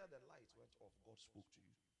day that the light went off, God spoke to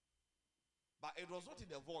you. But it was not in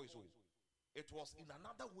a voice, oh. It was in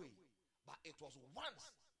another way. But it was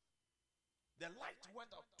once. The light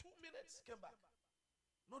went out, 2 minutes, came back.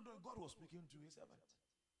 Not knowing God was speaking to his servant.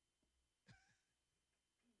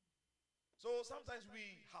 So sometimes we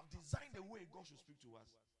have designed the way God should speak to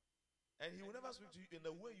us. And he will never speak to you in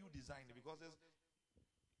the way you designed it, because it's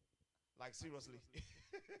like, seriously.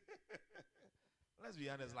 Let's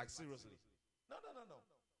be honest, like, seriously. No.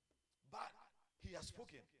 But he has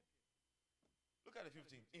spoken. Look at the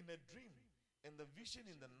 15. In a dream, in the vision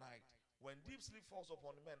in the night, when deep sleep falls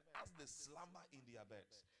upon men as they slumber in their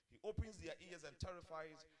beds, he opens their ears and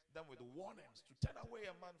terrifies them with warnings to turn away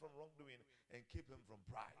a man from wrongdoing and keep him from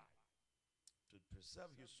pride, to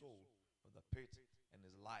preserve his soul from the pit and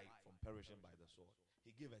his life from perishing by the sword.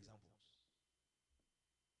 He gave examples.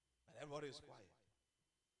 And everybody is quiet.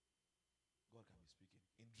 God can be speaking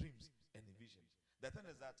in dreams and in visions. The thing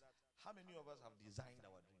is that, how many of us have designed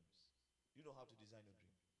our dreams? You know how to design your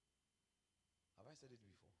dream. Have I said it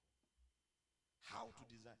before? How to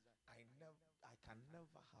design. I can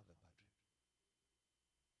never have a bad dream.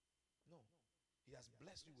 No. He has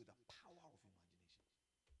blessed you with the power of imagination.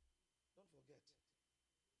 Don't forget.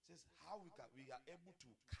 It says how we are able to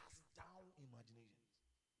cast down imaginations,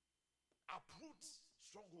 uproot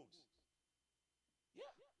strongholds.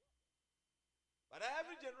 Yeah. But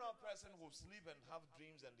every general person will sleep and have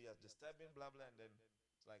dreams and they are disturbing, blah blah, and then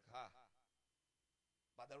it's like,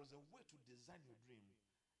 But there is a way to design your dream,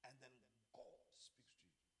 and then God speaks to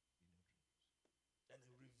you in your dreams. And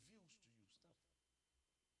he reveals to you stuff.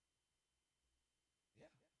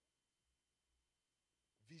 Yeah.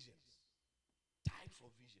 Visions. Types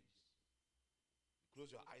of visions. You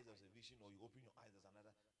close your eyes, there's a vision, or you open your eyes, there's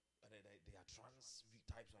another. And they are trans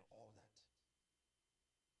types and all that.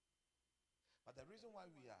 But the reason why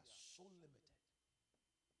we are so limited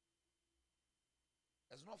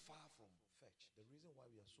is not far from fetch. The reason why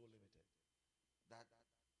we are so limited, that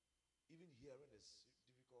even hearing is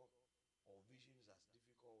difficult, or visions as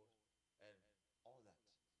difficult, and all that,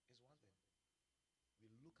 is one thing.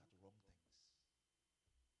 We look at wrong things.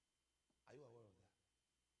 Are you aware of that?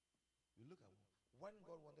 We look at, when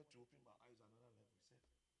God wanted to open my eyes another level, he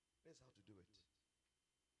said, this is how to do it.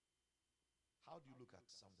 How do you look at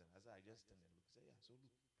something? I said, I just stand and look. He said, yeah, so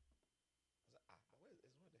look. I said, but where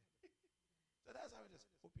it's not there. So that's how it is.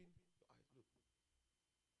 Open your eyes, look.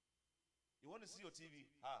 You want to see your TV?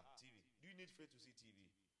 TV. Do you need faith to see TV?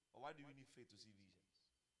 Or why do you need faith to see visions?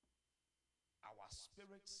 Our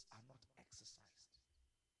spirits are not exercised.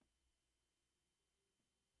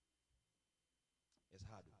 It's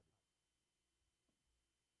hard.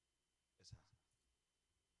 It's hard.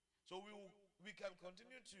 So we can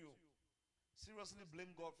continue to seriously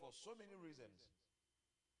blame God for so many reasons,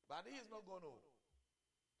 but he is not going to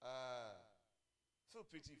feel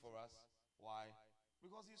pity for us. Why?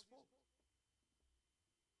 Because he spoke.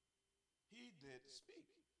 He did speak.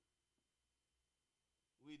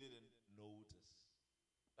 We didn't notice.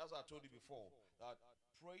 That's what I told you before, that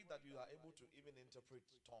pray that you are able to even interpret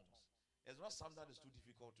tongues. It's not something that is too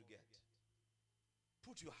difficult to get.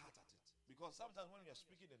 Put your heart at it. Because sometimes when you're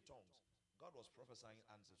speaking in tongues, God was prophesying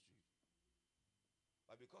answers to you.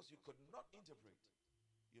 But because you could not interpret,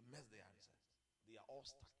 you missed the answers. They are all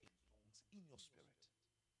stuck in tongues in your spirit.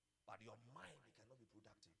 But your mind cannot be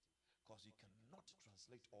productive, because you cannot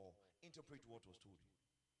translate or interpret what was told you.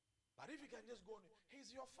 But if you can just go on,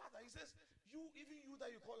 he's your father. He says, even you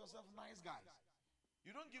that you call yourself nice guys,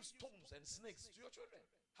 you don't give stones and snakes to your children.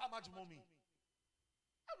 How much more me?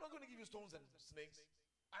 I'm not going to give you stones and snakes.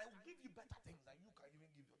 I will give you better things than you can even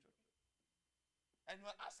give your children. And you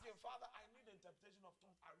are asking, Father, I need the interpretation of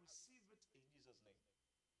tongues. I receive it in Jesus' name.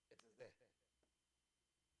 It is there.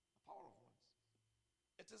 The power of words.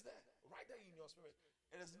 It is there. Right there in your spirit.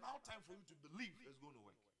 It is now time for you to believe it's going to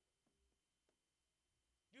work.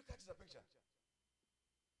 You catch the picture?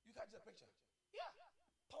 You catch the picture? Yeah.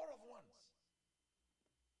 Power of words.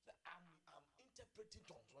 So I'm interpreting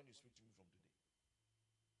tongues when you speak to me from today.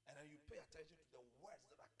 And then you pay attention to the words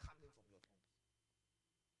that are coming from your tongues.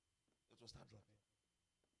 It will start dropping.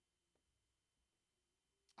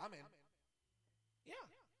 Amen. Yeah.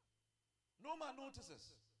 No man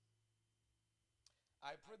notices.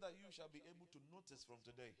 I pray that you shall be able to notice from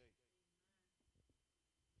today.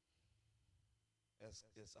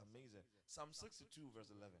 It's amazing. Psalm 62 verse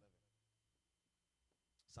 11.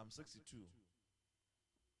 Psalm 62.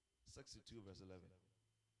 62 verse 11.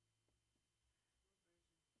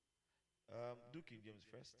 Do King James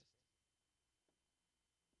first.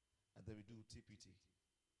 And then we do TPT.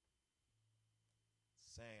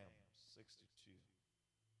 Psalm 62.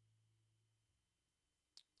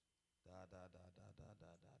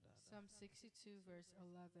 Psalm 62 verse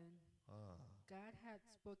 11. Ah. God had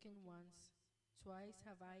spoken once, twice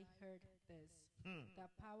have I heard this,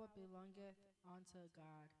 that power belongeth unto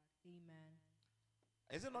God. Amen.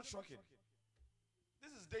 Is it not shocking?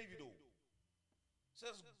 This is David.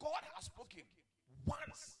 Says God has spoken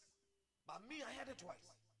once, but me I heard it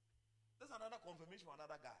twice. There's another confirmation from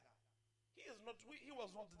another guy. He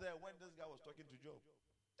was not there when this guy was talking to Job.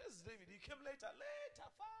 This is David. He came later,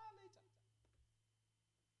 far later.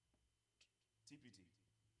 TPT.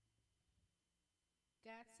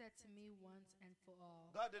 God said to me once and for all.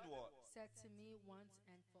 God did what? Said to me once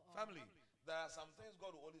and for all. Family, there are some things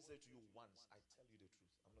God will only say to you once. I tell you the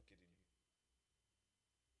truth. I'm not kidding you.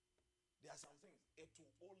 There are some things, it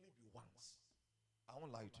will only be once. I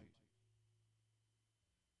won't lie to you.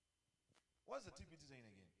 What's the TPT saying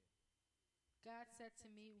again? God said to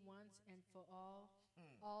me once and for all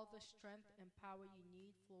the strength and power you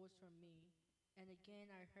need flows from me. And again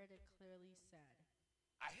I heard it clearly said.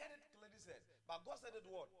 I heard it clearly said. But God said it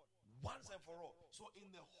what? Once and for all. So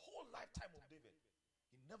in the whole lifetime of David,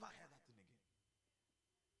 he never heard that thing again.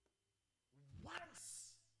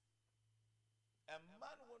 Once. A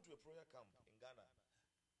man went to a prayer camp in Ghana.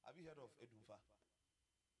 Have you heard of Edumfa?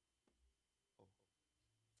 Oh.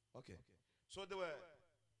 Okay. So there were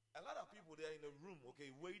a lot of people there in the room,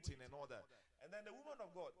 okay, waiting and all that. And then the woman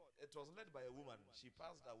of God, it was led by a woman. She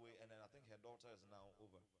passed away, and then I think her daughter is now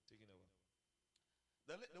taking over.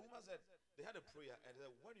 The woman said, they had a prayer, and they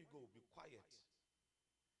said, when you go, be quiet.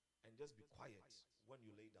 And just be quiet. When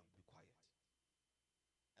you lay down, be quiet.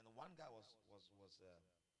 And the one guy was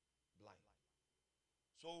blind.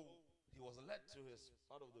 So he was led to his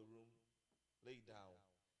part of the room, lay down.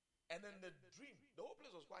 And then the dream, the whole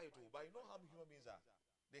place was quiet too. But you know how human beings are?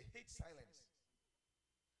 They hate silence.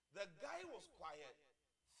 The guy was quiet,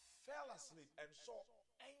 fell asleep, and saw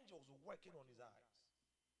angels working on his eyes.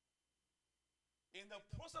 In the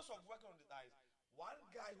process of working on his eyes, one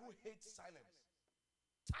guy who hates silence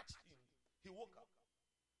touched him. He woke up.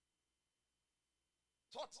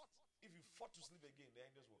 Thought if you fought to sleep again, the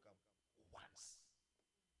angels will come. Once.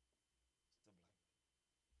 Still blind.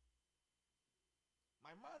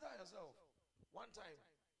 My mother herself, one time,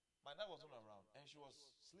 my dad was not around and she was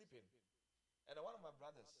sleeping. And one of my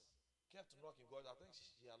brothers kept knocking because I think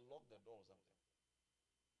she had locked the door or something.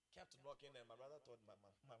 Kept knocking and my brother thought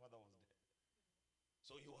my mother was dead.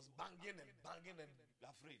 So he was banging and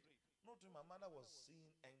afraid. No, my mother was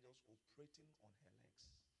seeing angels operating on her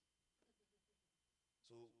legs.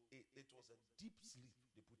 So it was a deep sleep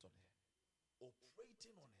they put on her.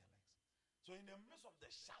 Operating on her legs. So in the midst of the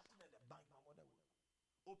shouting and the bang, my mother would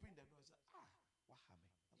open the door and say, what happened?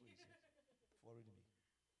 That's what he said. Followed me.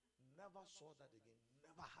 Never saw that again.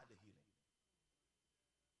 Never had a healing.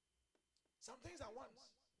 Some things are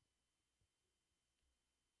once.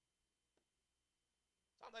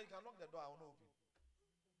 Sometimes you can knock the door, I will not open.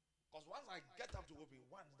 Because once I get up to open,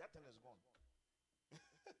 once that thing is gone.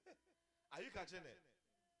 Are you catching it?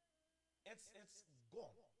 It's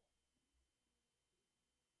gone.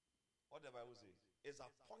 What the Bible says is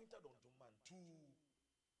appointed unto man to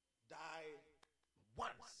die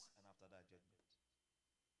once, and after that judgment.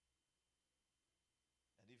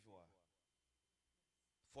 And if you are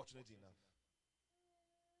fortunate enough,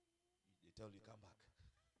 they tell you come back.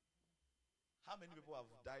 How many people have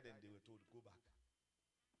died and they were told go back?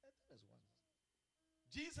 That is once.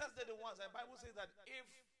 Jesus did it once, and the Bible says that if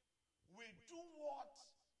we do what?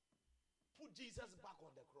 Put Jesus back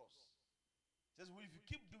on the cross. It says, well, if you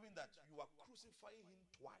keep doing that, you are crucifying him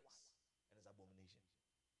twice, and it's abomination.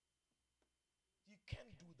 You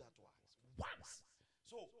can't do that twice. Once.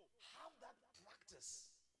 So have that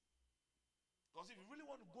practice. Because if you really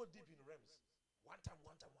want to go deep in realms, one time.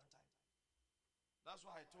 That's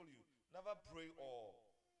why I told you, never pray or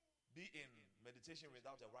be in meditation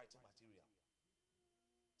without a writing material.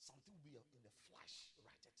 Something will be in the flash,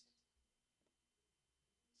 write it.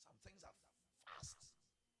 Some things are fast.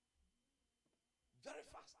 Very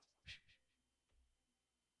fast.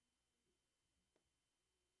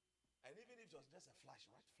 And even if it was just a flash,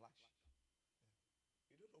 write flash.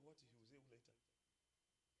 You don't know what he will say later.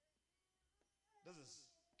 This is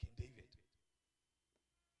King David.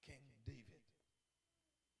 King David.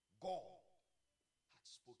 God had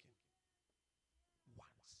spoken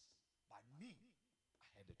once. By me, I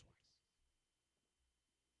heard it twice.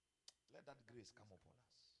 Let that grace come upon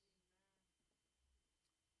us.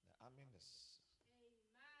 The amen is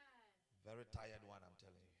very tired one, I'm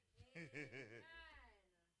telling you.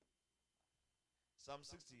 Psalm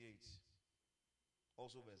 68,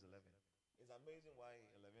 also verse 11. It's amazing why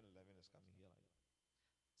 11:11 is coming here like that.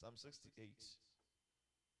 Psalm 68,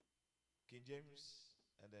 King James,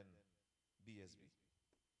 and then BSB.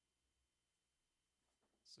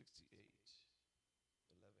 68:11.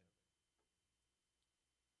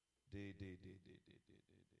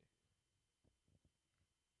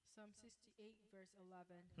 Psalm 68, verse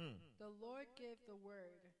 11. The Lord gave the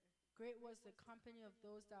word. Great was the company of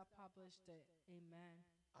those that published it. Amen.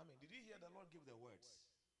 Amen. Did you hear the Lord give the words?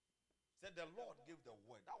 Said the Lord gave the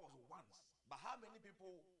word. That was once. But how many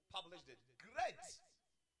people published it? Great.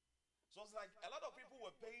 So it's like a lot of people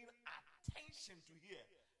were paying attention to hear.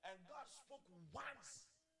 And God spoke once.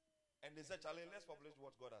 And they said, Charlie, let's publish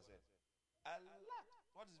what God has said. A lot.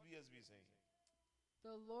 What is BSB saying?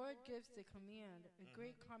 The Lord gives the command. A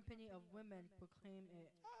great company of women proclaim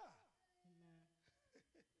it. Amen.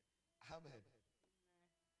 Amen.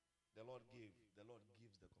 The Lord gave. The Lord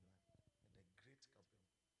gives the command. And the great company.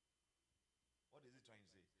 What is he trying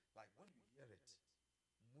to say? Like when you hear it,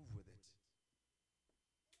 move with it.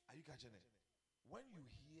 Are you catching it? When you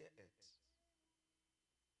hear it,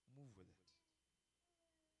 move with it.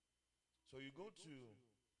 So you go to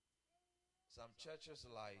some churches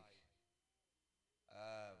like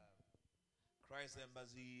Christ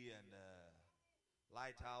Embassy and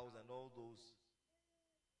Lighthouse and all those.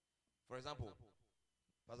 For example,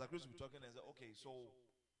 Pastor Chris will be talking and say, okay, so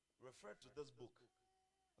refer to this book,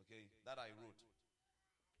 okay, that I wrote.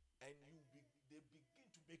 And they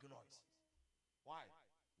begin to make noise. Why?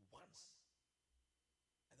 Once.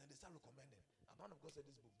 And then they start recommending. A man of God said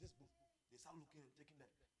this book. They start looking and taking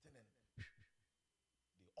that thing and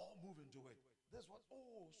they all move into it. That's what,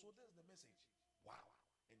 so there's the message. Wow.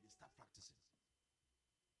 And they start practicing.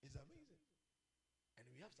 It's amazing. And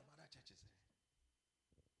we have some other churches.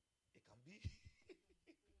 It can be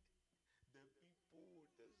the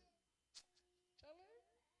people, Charlie.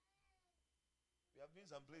 We have been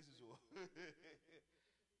some places.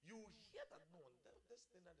 You hear that this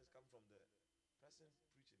thing that has come from the person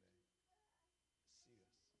preaching.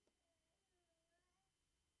 Serious.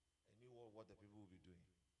 I knew what the people will be doing.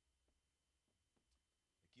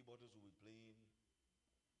 The keyboardists will be playing.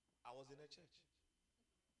 I was in a church.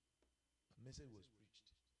 A message was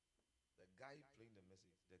preached. The guy playing the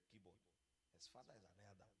message, the keyboard, his father is an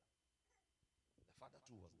elder. The father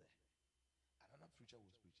too was there. Another preacher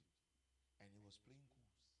was preaching. And he was playing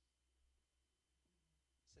cools.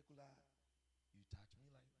 Secular, you touch me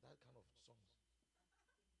like that kind of songs.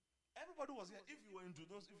 Everybody was here. If you were into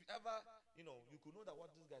those, if you ever, you could know that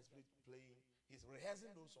what this guy's playing, he's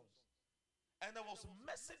rehearsing those songs. And there was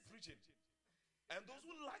message preaching. And those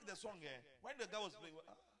who liked the song, when the guy was playing,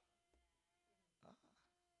 I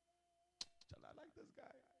like this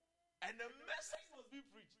guy. And the message was being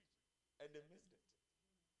preached. And they missed it.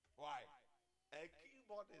 Why? A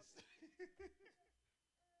keyboardist.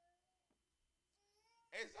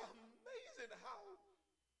 It's amazing how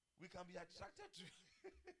we can be attracted to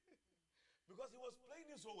because he was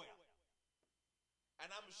playing it so well.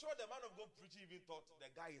 And I'm sure the man of God preaching even thought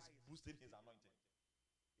the guy is boosting his anointing.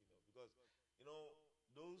 Because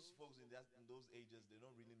those folks in those ages, they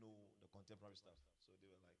don't really know the contemporary stuff. So they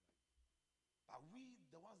were like, but we,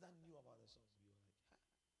 the ones that knew about the songs, we were like,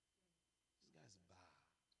 this guy's bad.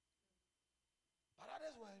 But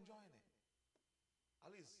others were enjoying it.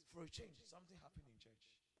 At least for a change, something happened in church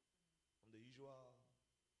from the usual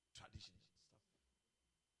tradition stuff.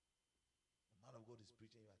 The man of God is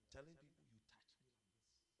preaching, you are telling people, you touch me like this.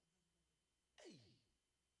 Hey!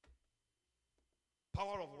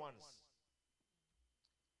 Power of ones.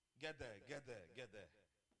 Get there, get there, get there.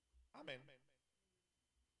 Amen.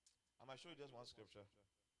 I might show you just one scripture.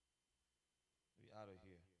 We out of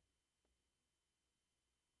here.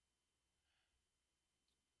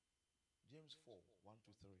 James 4, 1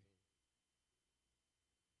 to 3.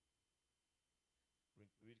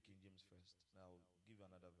 Read King James first. Now I'll give you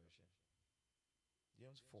another version.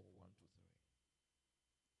 James 4, 1 to 3.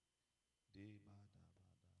 Do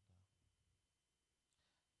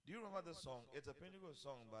you remember this song? It's a Pentecost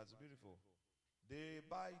song, but it's beautiful. Day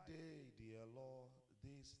by day, dear Lord,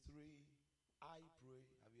 these three I pray.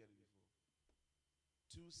 Have you heard it before?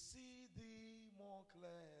 To see thee more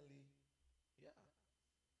clearly. Yeah.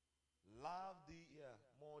 Love thee, yeah,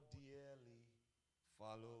 more dearly.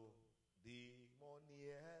 Follow thee more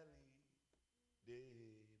nearly.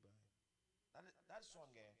 Day by. That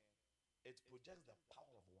song, it projects the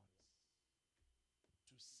power of ones.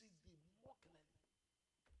 To see thee more clearly.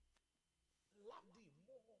 Love thee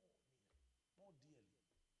more dearly.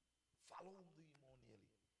 Follow thee more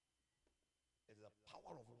nearly. It is the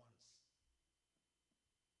power of ones.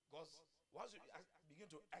 Because once you begin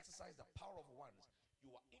to exercise the power of ones,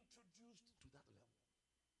 you are introduced to that level.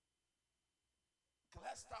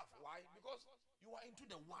 Clear stuff. Why? Because you are into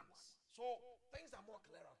the ones. So things are more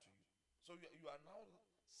clearer to you. So you are now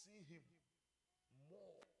seeing him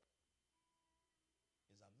more.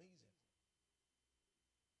 It's amazing.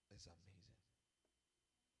 It's amazing.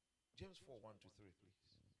 James 4, 1 to 3, please.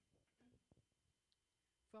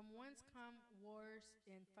 From whence come wars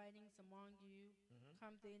and fightings among you?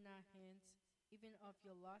 Come they not hence, even of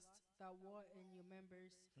your lust that war in your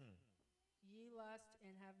members? Ye lust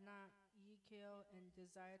and have not, ye kill and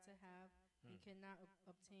desire to have, and cannot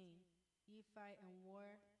obtain. Ye fight and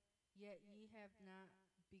war, yet ye have not,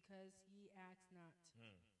 because ye ask not.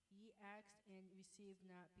 Ye ask and receive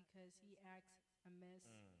not, because ye ask amiss,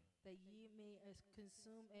 that ye may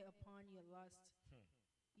consume it upon your lust.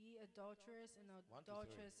 Ye adulterers and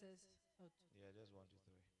adulteresses. Yeah, just 1 to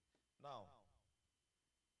 3. Now,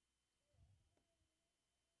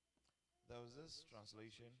 there was this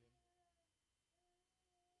translation,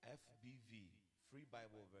 FBV, Free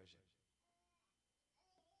Bible Version.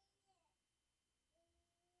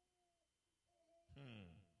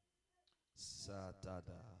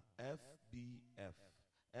 Satada. FBV,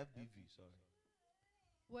 sorry.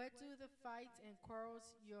 Where do the fights and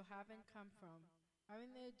quarrels you're having come from?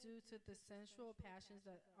 Aren't they due to the sensual passions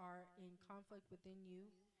that are in conflict within you?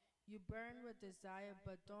 You burn with desire,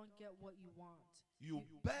 but don't get what you want. You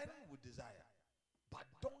burn with desire, but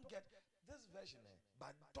don't get this version,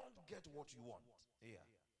 but don't get what you want. Yeah.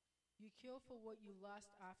 You kill for what you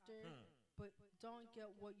lust after, but don't get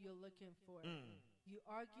what you're looking for. You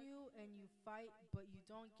argue and you fight, but you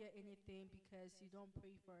don't get anything because you don't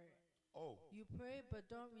pray for it. Oh. You pray but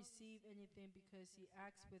don't receive anything because you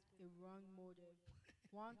act with a wrong motive,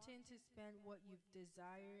 wanting to spend what you've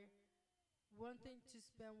desired, wanting to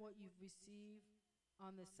spend what you've received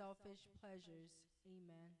on the selfish pleasures.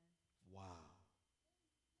 Amen. Wow.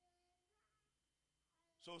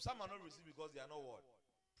 So some are not receiving because they are not what?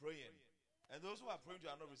 Praying. And those who are praying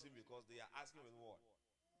are not receiving because they are asking with what?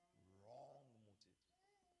 Wrong motive.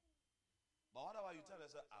 But what about you tell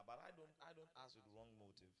us, but I don't ask with wrong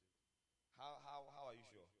motive. How are you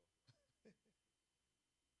sure?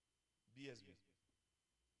 BSB.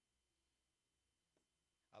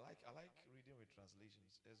 I like reading with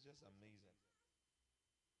translations. It's just amazing.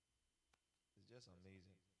 It's just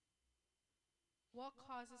amazing. What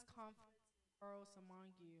causes conflicts and quarrels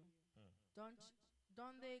among you?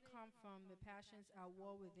 Don't they come from the passions at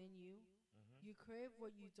war within you? You crave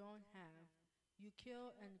what you don't have. You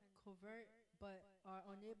kill and covet, but are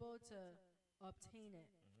unable to obtain it.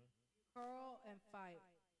 Quarrel and fight.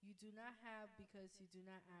 You do not have because you do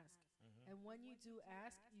not ask. And when you do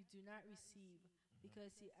ask, you do not receive,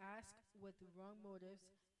 because you ask with the wrong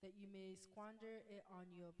motives, that you may squander it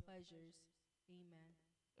on your pleasures. Amen.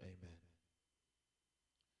 Amen.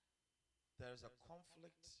 There is a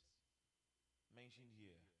conflict mentioned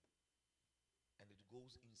here, and it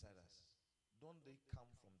goes inside us. Don't they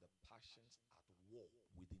come from the passions at war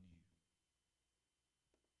within you?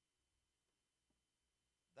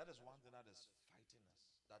 That is one thing that is fighting us,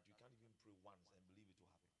 that you can't even pray once and believe it will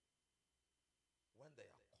happen. When there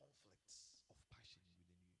are conflicts of passion within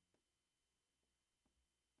you.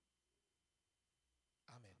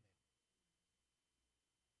 Amen.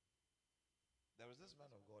 There was this man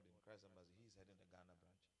of God in Christ Embassy. He's heading the Ghana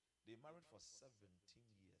branch. They married for 17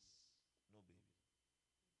 years. No baby.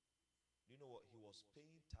 Do you know what? He was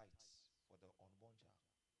paying tithes for the unborn child.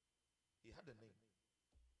 He had the name.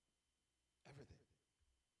 Everything.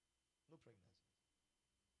 No pregnancy.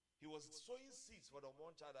 He was sowing seeds for the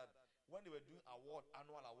unborn child that when they were doing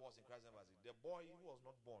annual awards in Christ Embassy, the boy who was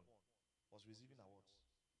not born was receiving awards.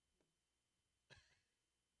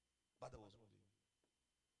 But there was no baby.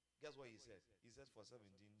 Guess what he said? He said, for 17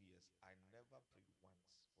 years, I never prayed once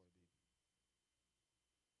for a baby.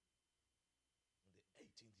 In the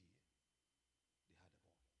 18th year, they had a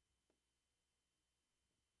boy.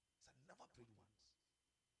 He said, never prayed once.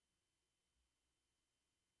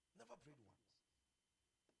 Never prayed once.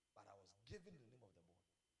 But I was given the name of the boy.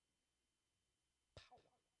 Power.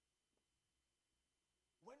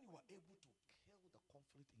 When you are able to kill the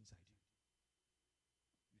conflict inside you,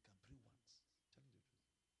 you can pray once. Tell you the truth.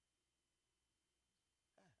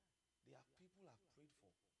 There are people I've prayed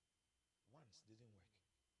for. Once didn't work.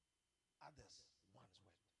 Others once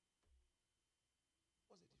worked.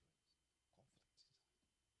 What's the difference? Conflict inside.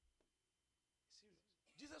 Serious.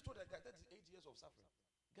 Jesus told that guy, that is 8 years of suffering.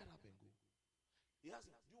 Get up and go. He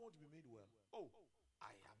asked him, do you want to be made well? Oh,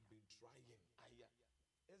 I have been trying. It's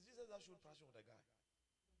Jesus that showed passion with the guy.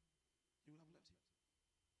 He would have left him.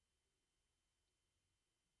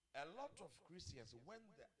 A lot of Christians, when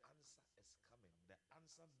the answer is coming, the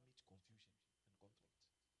answer meets confusion and conflict.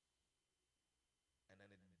 And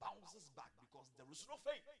then it bounces back because there is no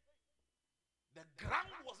faith. The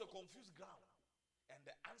ground was a confused ground. And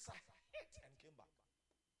the answer hit and came back.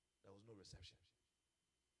 There was no reception.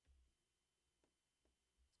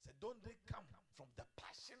 So don't they come from the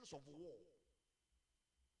passions of war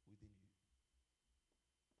within you?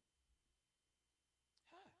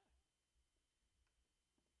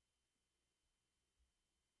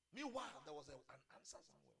 Meanwhile, there was an answer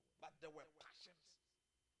somewhere, but there were passions.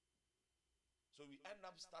 So we end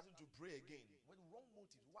up starting to pray again with wrong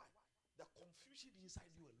motives. Why? The confusion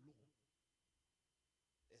inside you alone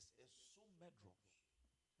is so medrous.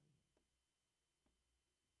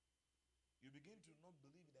 You begin to not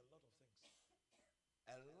believe in a lot of things.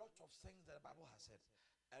 A lot of things that the Bible has said.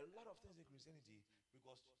 A lot of things in Christianity,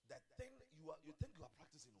 because the thing you think you are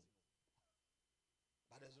practicing on,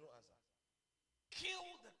 but there's no answer. Kill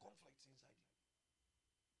the conflicts inside you.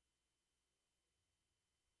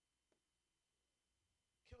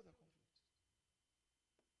 Kill the conflict.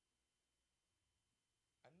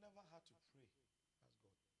 I never had to pray. Ask God.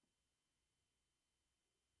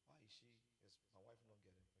 Why is my wife not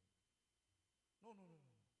getting pregnant? No.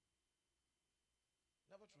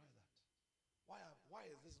 Never try that. Why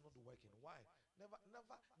is this not working? Why? Never.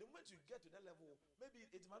 The moment you get to that level, maybe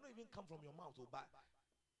it might not even come from your mouth, but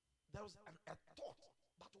there was a thought.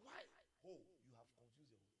 But why? Oh, you have confused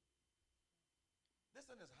your whole. This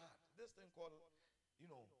thing is hard. This thing called,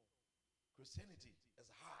 Christianity is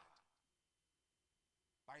hard.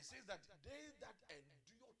 But it says that they that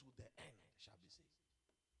endure to the end shall be saved.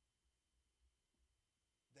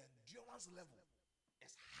 The endurance level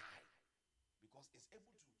is high because it's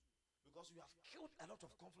able to, because you have killed a lot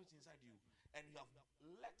of conflict inside you and you have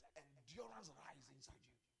let endurance rise inside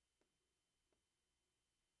you.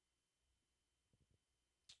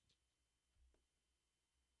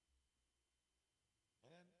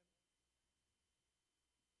 And then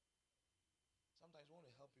sometimes you want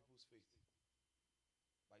to help people's faith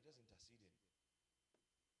by just interceding.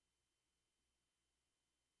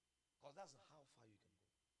 Because that's how far you can go.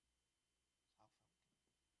 That's how far you can go.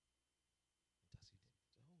 Interceding.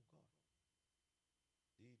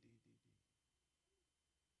 Say, oh God.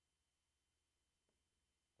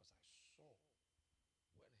 Because I saw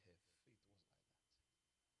when her faith was like that.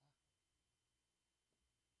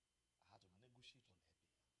 I had to negotiate on her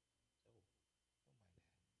behalf. Say, oh, don't mind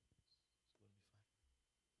her. It's going to be fine.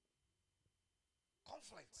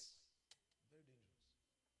 Conflicts. Very dangerous.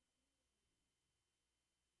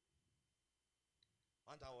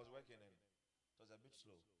 One time I was working and it was a bit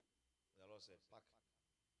slow. The Lord said, park.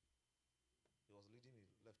 He was leading me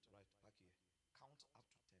left, right, park here. Count up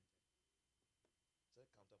to 10. He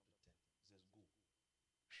said, count up to 10. He says, go.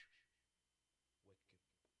 Work came.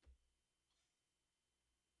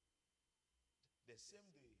 The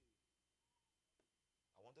same day,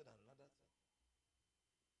 I wanted another thing.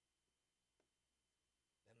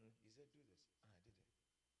 Then he said, do this. And I did it.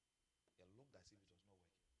 It looked as if it was not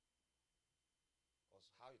working. Because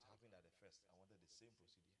how it happened at the first, I wanted the same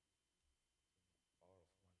procedure. Power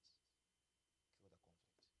of once. Kill the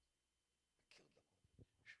conflict. Kill the conflict.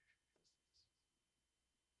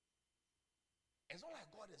 It's not like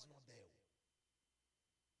God is not there.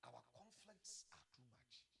 Our conflicts are too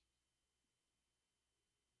much.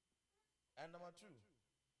 And number two,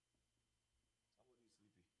 somebody is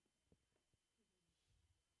sleepy.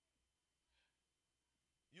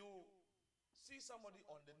 You see somebody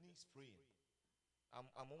on the knees praying. I'm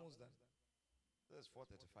almost done. This is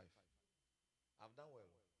 4:35. I've done well.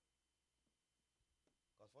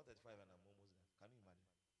 Because 4:35 and I'm almost done. Can you imagine?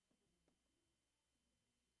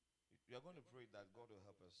 You are going to pray that God will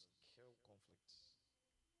help us kill conflicts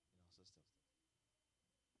in system.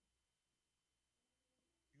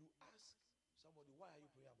 You ask somebody, why are you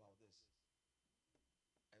praying about this?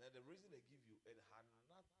 And then the reason they give you, it had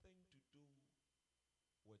nothing to do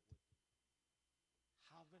with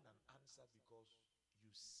having an answer, because you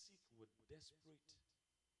seek with desperate,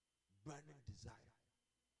 burning desire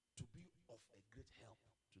to be of a great help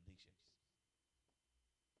to nations.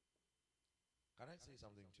 Can I say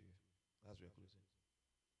something to you as we are closing?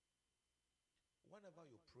 Whenever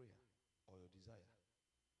your prayer or your desire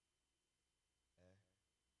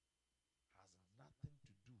has nothing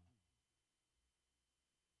to do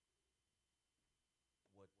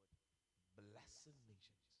with blessing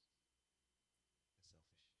nations, it's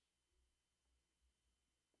selfish.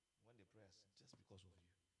 When they pray just because of you,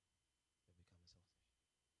 they become selfish.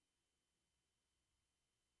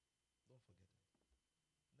 Don't forget it.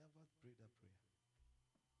 Never pray that prayer.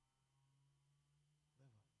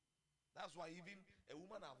 Never. That's why even a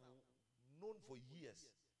woman I've known for years,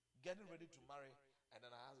 getting ready to marry, and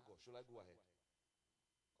then I ask God, should I go ahead?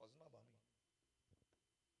 Because it's not about me.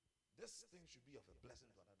 This thing should be of a blessing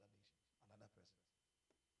to another nation, another person.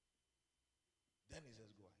 Then he says,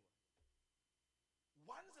 go ahead.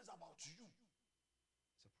 Once it's about you,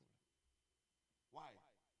 it's a problem. Why?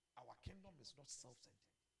 Our kingdom is not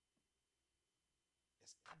self-centered.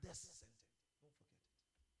 It's others-centered. Don't forget it.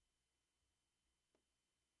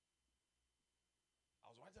 I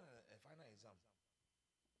was writing a final exam.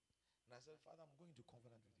 And I said, Father, I'm going to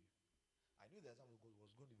covenant with you. I knew the exam was going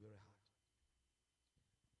to be very hard.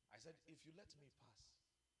 I said, if you let me pass,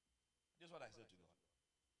 this is what I said to God.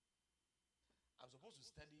 I'm supposed to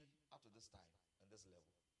study up to this time and this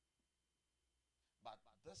level. But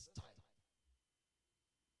this time,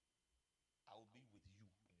 I will be with you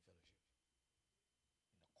in fellowship,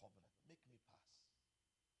 in the covenant. Make me pass.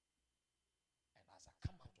 And as I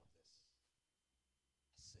come out of this,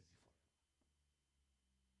 I serve you forever.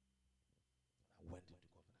 And I went into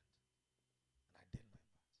covenant. And I did my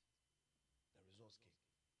part. The results came.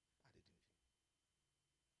 I didn't feel.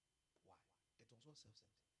 Why? It was all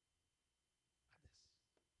self-centered. Others.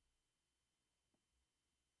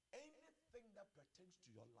 Anything that pertains to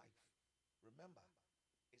your life, remember,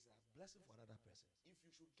 is a blessing for another person. If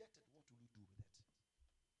you should get it, what will you do with it?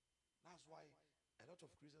 That's why a lot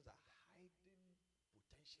of Christians are hiding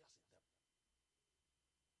potentials in them.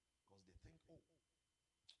 Because they think, oh,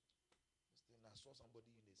 this thing, I saw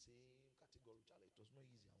somebody in the same category, Charlie, it was not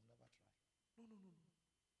easy, I will never try. No, no, no, no.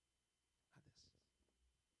 Others.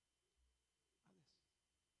 Others.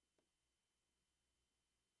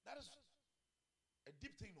 That is a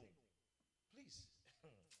deep thing, no. Please.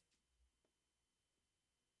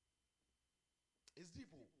 It's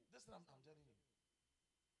deep. Oh. This thing I'm telling you.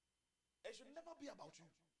 It should never be about you.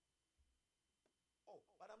 Oh,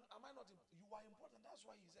 but am I not? You are important. That's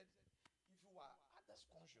why he said, if you are others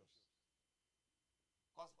conscious.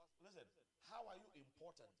 Because, listen, how are you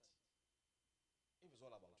important if it's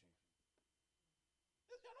all about you?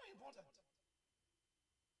 You're not important.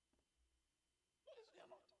 No,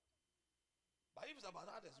 you're not. But if it's about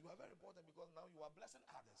others, you are very important, because now you are blessing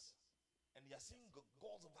others. And you are seeing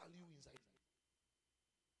God's value inside you.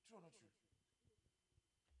 True or not true?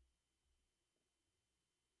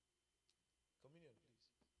 Communion, please.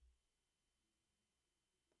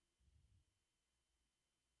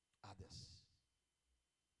 Others.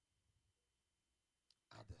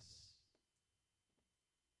 Others.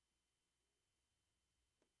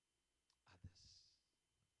 Others.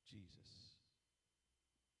 Jesus.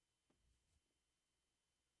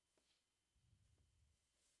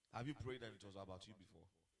 Have you prayed and it was about you before?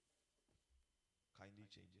 Kindly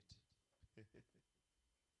change it.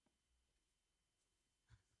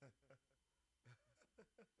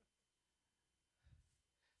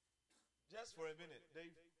 Just for a minute,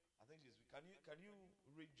 Dave. I think she's. Can you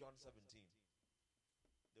read John 17?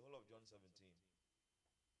 The whole of John 17.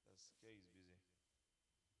 That's Kay is busy.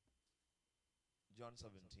 John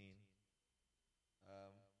 17.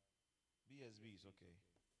 BSB is okay.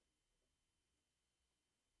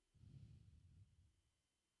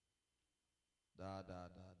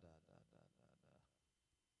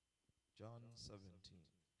 John 17.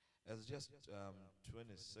 It's just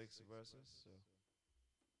 26 verses. So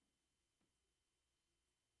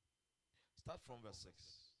start from verse 6.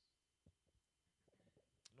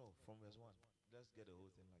 No, from verse 1. Let's get the whole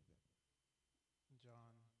thing like that. John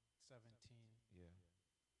 17. Yeah.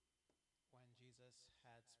 When Jesus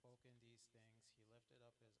had spoken these things, he lifted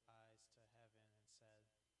up his eyes to heaven and said,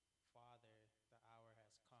 Father, the hour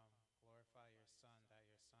has come. Glorify your Son, that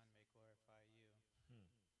your Son may glorify you.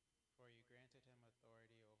 For you granted him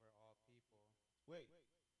authority over all people. Wait.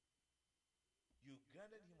 You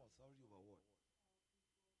granted him authority over what?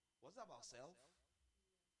 Was it about self?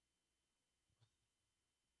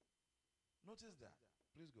 Notice that.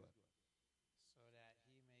 Please go ahead. so that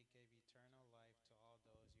he may give eternal life to all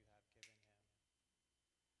those you have given him.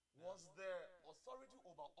 Was there authority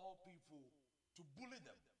over all people to bully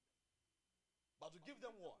them? But to give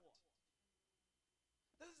them what?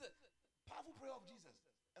 This is a powerful prayer of Jesus.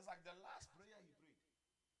 It's like the last prayer he prayed.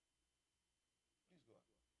 Please go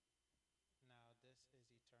ahead. Now this is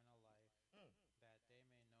eternal life, Mm. that they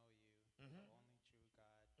may know you, Mhm. the only true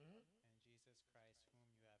God, Mhm. and Jesus Christ, whom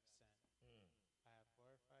you have sent. Mm. I have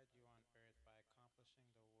glorified you on earth by accomplishing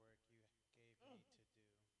the work you gave Mm. me to do.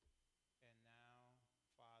 And now,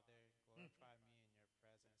 Father, glorify me in your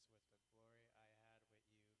presence with the glory I had with you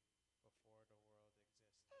before the world existed.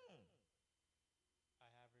 Mm. I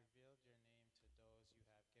have revealed your name to those you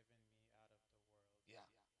have given me out of the world. Yeah.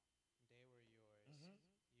 They were yours. Mhm.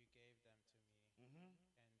 You gave them to me, Mhm.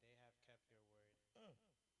 and they have kept your word. Mm.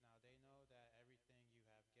 Now they know that everything you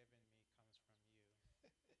have given me comes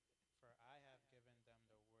from you. For I have given them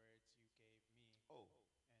the words you gave me, Oh.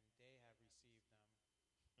 and they have received them.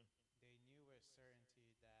 They knew with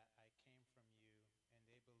certainty that I came from you, and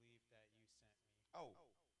they believed that you sent me. Oh.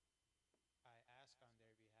 I ask on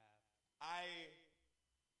their behalf. I.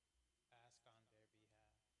 Ask on their behalf.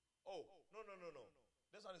 Oh. No, no, no, no.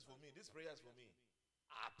 This one is for me. This prayer is for me.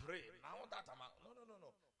 I pray. Now that I'm out. No, no, no,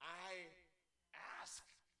 no. I ask.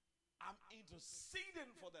 I'm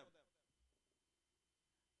interceding for them.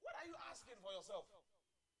 What are you asking for yourself?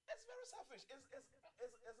 It's very selfish.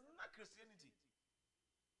 It's not Christianity.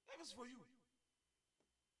 If it's for you.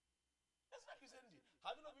 It's not Christianity.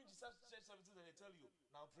 Have you not been to church services and they tell you,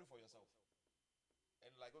 now pray for yourself?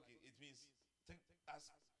 And like, okay, it means think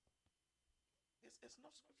ask. It's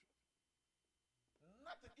not scripture.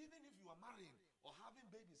 Nothing, even if you are marrying or having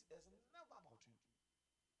babies, it's never about you.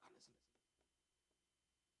 Honestly.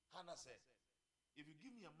 Hannah said, if you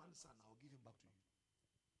give me a man's son, I'll give him back to you.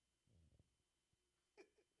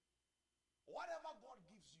 Whatever God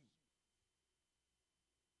gives you,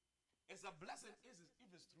 it's a blessing if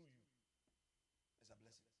it's through you. It's a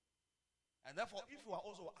blessing. And therefore, if you are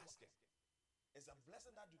also asking, it's a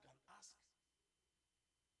blessing that you can ask.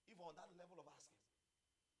 If on that level of asking.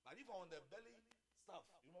 But if on the belly stuff,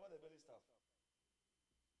 you remember the belly stuff?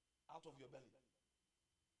 Out of your belly,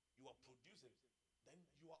 you are producing. Then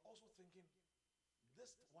you are also thinking,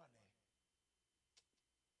 this one,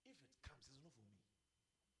 if it comes, it's not for me.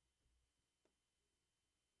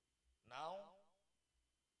 Now,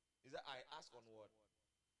 is that I ask on what? Their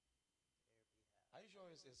behalf. Are you sure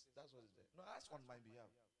it's that's what it's there? No, ask on my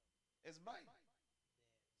behalf. It's mine. Theirs.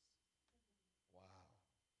 Wow.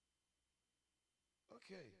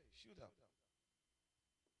 Okay, shoot up.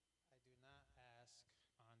 I do not ask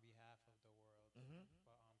on behalf of the world, Mhm.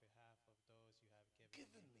 but on behalf of those you have given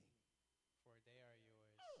Given me. me. For they are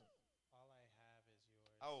yours. All I have is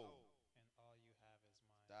yours. Oh. And all you have is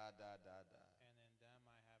mine. Da da da da. And in them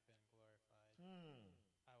I have been glorified. Hmm.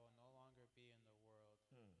 I will no longer be in the world,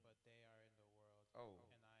 Hmm. but they are in the world, Oh.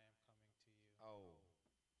 and I am coming to you. Oh.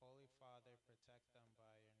 Holy Father, protect them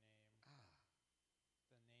by your name, Ah.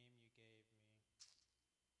 the name you gave me,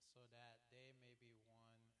 so that they may be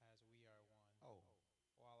one as we are one. Oh.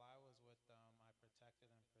 While I was with them, I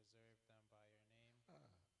protected and preserved them by your name,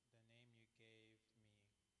 Ah. the name you gave me.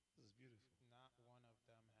 This is beautiful. Not one of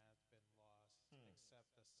them has been lost,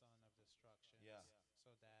 except the son of destruction, Yeah.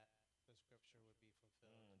 so that the scripture would be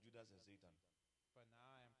fulfilled. Judas and Satan. But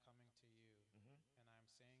now I am coming to you, Mhm. and I am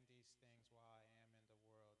saying these things while I am in the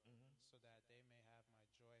world, Mhm. so that they may have my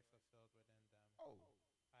joy fulfilled within them. Oh.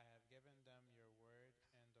 I have given them your word,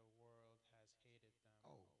 and the world has hated them.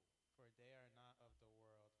 Oh. For they are not of the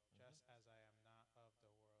world, just as I am not of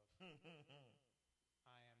the world.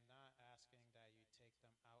 I am not asking that you take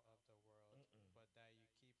them out of the world, but that you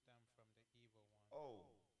keep them from the evil one. Oh.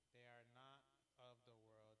 They are not of the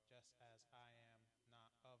world, just as I am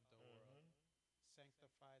not of the world.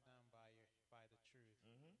 Sanctify them by the truth.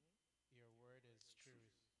 Your word is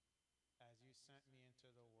truth. As you sent me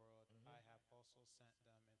into the world, I have also sent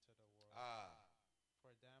them into the world. Ah.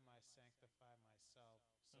 For them I sanctify myself,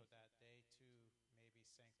 so that they too may be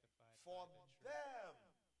sanctified For by the truth. them.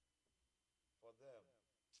 For them.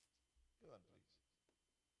 Go on, please.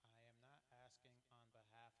 I am not asking on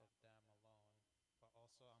behalf of them alone, but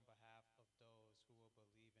also on behalf of those who will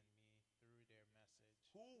believe in me through their message.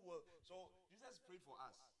 Who will? So Jesus prayed for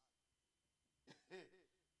us.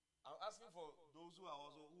 I'm asking for those who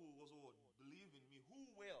also believe in me. Who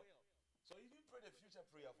will? So he didn't pray the future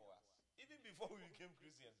prayer for us. Even before we became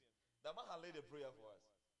Christians, the man had laid a prayer for us,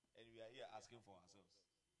 and we are here asking for ourselves.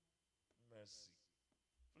 Mercy.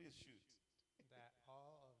 Please shoot. that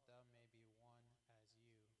all of them may be one as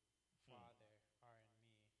you, Father, are in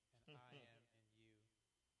me, and I am in you.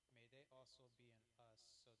 May they also be in us,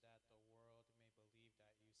 so that the world may believe that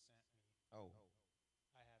you sent me. Oh.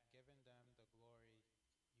 I have given them the glory you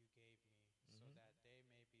gave me, so that they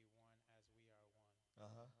may be one as we are one.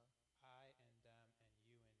 Uh-huh. I and them, and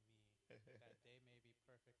you and me, that they may be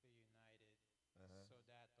perfectly united, Uh-huh. so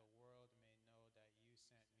that the world may know that you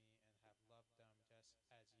sent me and have loved them just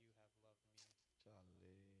as you have loved me.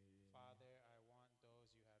 Charlie. Father, I want those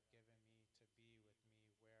you have given me to be with me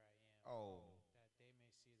where I am, Oh. that they may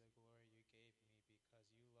see the glory you gave me because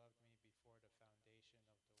you loved me before the foundation of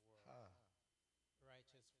the world. Ha.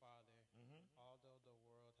 Righteous Father, Mm-hmm. although the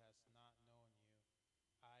world has not known you,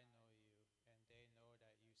 I know you, and they know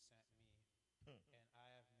that you sent me. And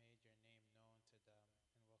I have made your name known to them,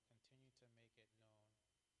 and will continue to make it known,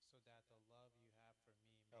 so that the love you have for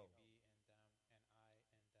me may Oh. be in them, and I in them.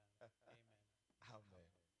 Amen. Amen.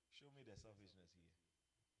 Show me the selfishness here.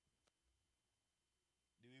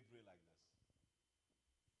 Do we pray like this?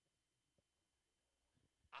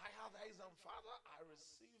 I have the exam, Father. I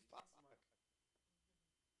receive pass mark.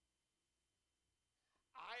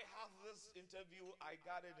 I have this interview. I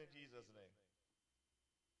got it in Jesus' name.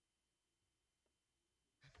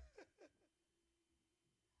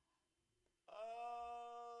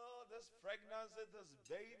 Oh, this pregnancy, this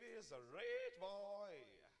baby is a rich boy.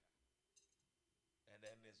 And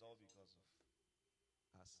then it's all because of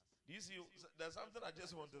us. Do you see? There's something I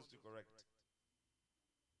just want us to correct.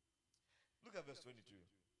 Look at verse 22.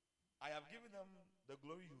 I have given them the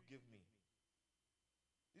glory you give me.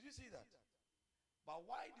 Did you see that? But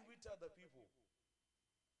why do we tell the people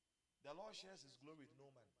the Lord shares his glory with no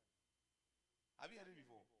man? Have you heard it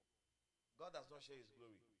before? God does not share his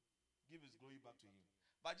glory. Give his glory back to him.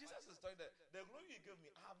 But Jesus is telling them, the glory you give me,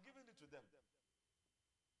 I have given it to them.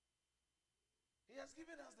 He has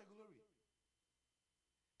given us the glory.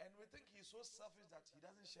 And we think he's so selfish that he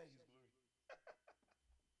doesn't share his glory.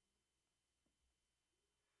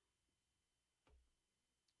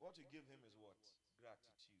 What you give him is what?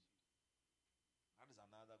 Gratitude. That is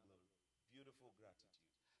another glory. Beautiful gratitude.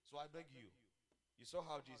 So I beg you, you saw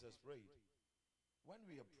how Jesus prayed. When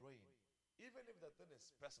we are praying, even if the thing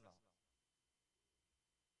is personal,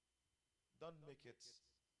 don't make it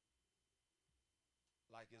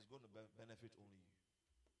like it's going to benefit only you.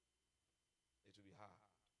 It will be hard.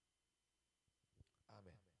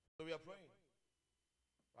 Amen. So we are praying.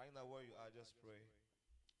 Right now where you are, just pray.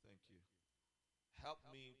 Thank you. Help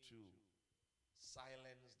me to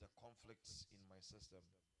silence the conflicts in my system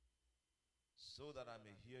so that I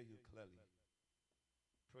may hear you clearly.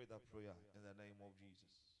 Pray that prayer in the name of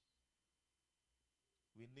Jesus.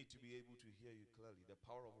 We need to be able to hear you clearly, the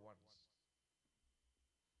power of once.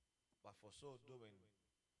 But for so doing,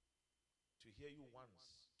 to hear you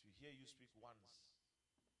once, to hear you speak once,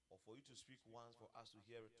 or for you to speak once, for us to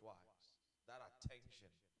hear it twice, that attention,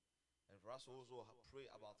 and for us to also pray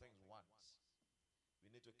about things once, we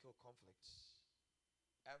need to kill conflicts.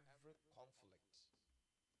 Every conflict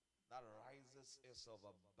that rises itself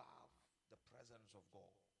above the presence of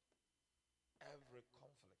God, every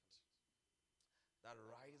conflict that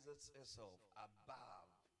rises itself above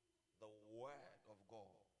the word of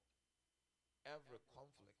God, every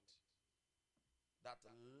conflict that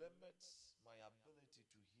limits my ability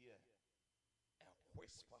to hear a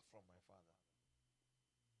whisper from my Father,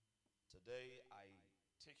 today I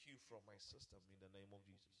take you from my system in the name of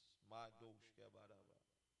Jesus.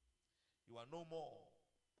 You are no more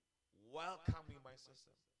welcome in my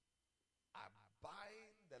system. I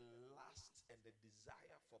bind the lust and the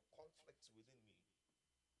desire for conflicts within me.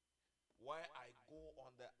 Where I go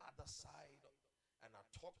on the other side and I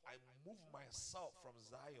move myself from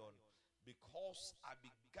Zion because I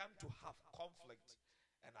began to have conflict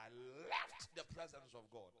and I left the presence of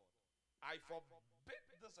God. I forbid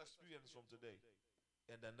this experience from today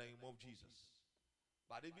in the name of Jesus.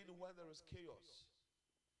 But even when there is chaos,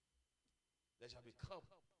 there shall be calm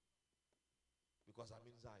because I'm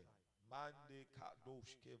in Zion. Mande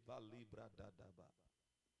kadoshke valibra dadaba.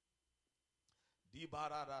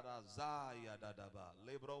 Dibarada zaya dadaba.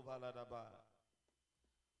 Lebro valadaba.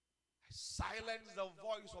 I silence the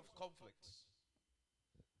voice of conflicts.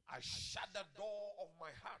 I shut the door of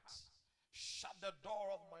my heart. Shut the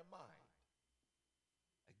door of my mind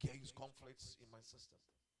against conflicts in my system.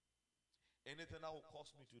 Anything that will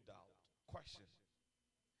cause me to doubt, question.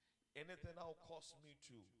 Anything that will cause me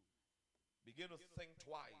to begin to think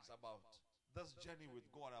twice about this journey with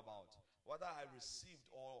God, about whether I received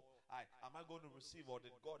or am I going to receive, or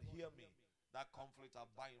did God hear me? That conflict I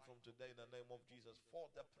bind from today in the name of Jesus.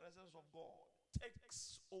 For the presence of God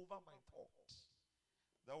takes over my thoughts.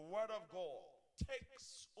 The word of God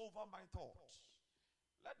takes over my thoughts.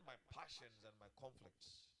 Let my passions and my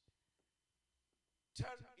conflicts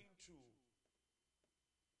turn into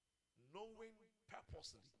knowing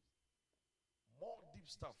purposely more deep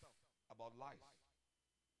stuff about life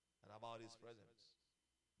and about His presence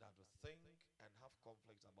than to think and have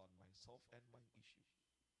conflicts about myself and my issue.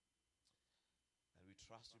 And we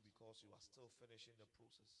trust you because you are still finishing the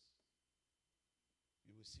process.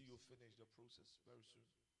 You will see you finish the process very soon.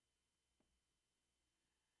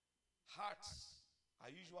 Hearts are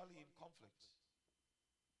usually in conflict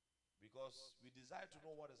because we desire to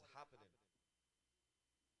know what is happening.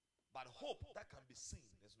 But hope that can be seen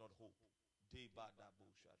is not hope. And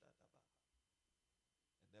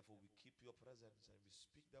therefore we keep your presence and we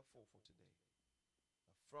speak therefore for today.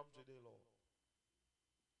 From today, Lord,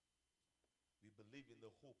 we believe in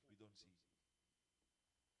the hope we don't see.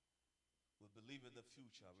 We believe in the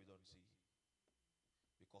future we don't see.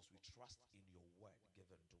 Because we trust in your word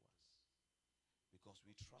given to us. Because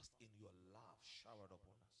we trust in your love showered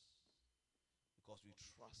upon us. Because we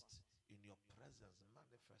trust in your presence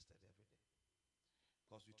manifested every day.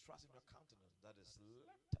 Because we trust in your countenance that is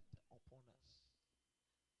lifted upon us.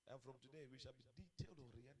 And from today we shall be detail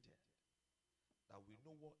oriented. That we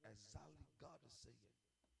know what exactly God is saying.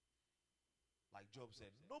 Like Job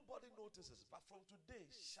said, nobody notices. But from today,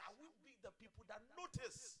 shall we be the people that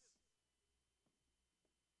notice?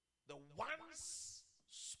 The once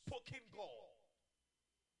spoken God.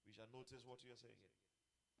 We shall notice what you are saying.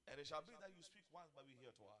 And it shall be that you speak once, but we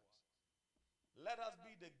hear twice. Let us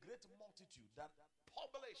be the great multitude that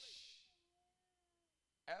publish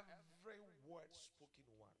every word spoken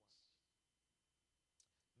once.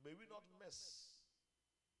 May we not miss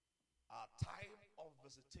our time of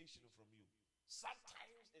visitation from you.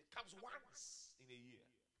 Sometimes it comes once in a year.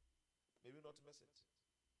 May we not miss it.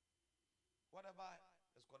 Whatever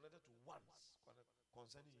is connected to once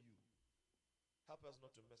concerning you, help us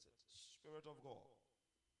not to miss it. Spirit of God,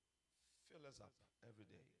 fill us up every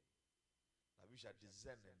day. That we shall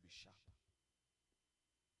discern and be sharp.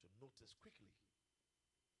 To notice quickly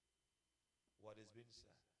what is being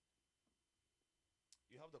said.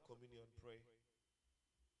 You have the communion, pray.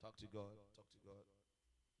 Talk to God, talk to God.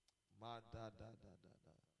 Ma da da da da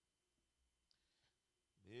da.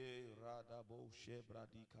 Me rada bo she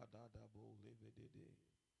bradi kada da bo leve de de.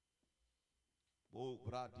 Bo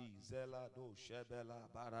bradi zela do shebela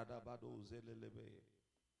barada bado zelelebe.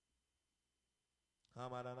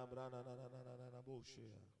 Hamara na brana na na na na na bo she.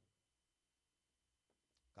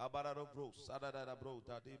 Kabara do bro sada da bro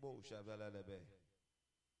da de bo shebelelebe.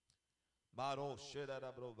 Baro sheda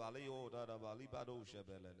da bro valio da da vali bado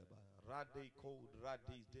shebelelebe. Rade code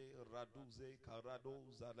radi de raduze karado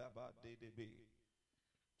zalaba de de be.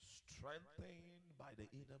 Strengthened by the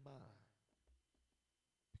inner man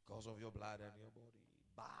because of your blood and your body.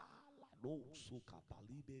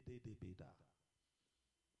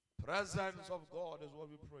 Presence of God is what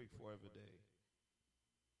we pray for every day.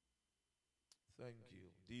 Thank you.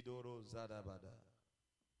 Didoro Zadabada.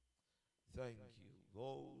 Thank you.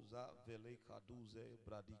 Goza vele kaduze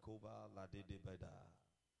bradikova la de beda.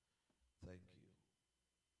 Thank you.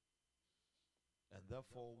 And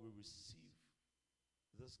therefore we receive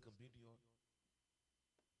this communion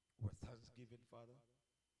with thanksgiving, Father.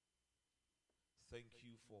 Thank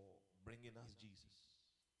you for bringing us Jesus.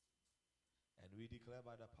 And we declare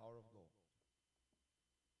by the power of God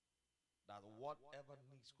that whatever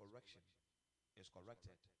needs correction is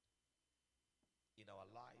corrected in our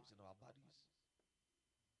lives, in our bodies,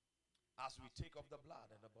 as we take of the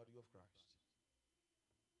blood and the body of Christ.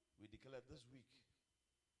 We declare this week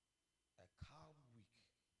a calm week,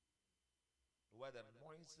 where the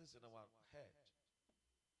noises in our head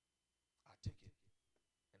are taken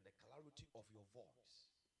and the clarity of your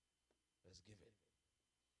voice is given.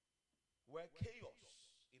 Where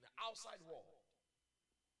chaos in the outside world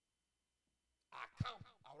are come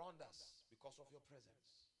around us because of your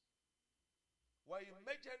presence. Where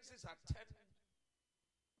emergencies are turned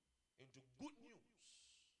into good news.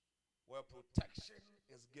 Where protection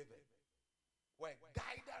is given. Where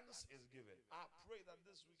guidance is given. I pray that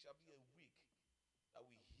this week shall be a week that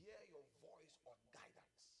we hear your voice of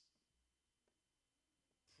guidance.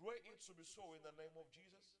 Pray it to be so in the name of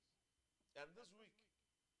Jesus. And this week,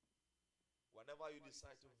 whenever you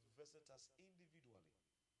decide to visit us individually,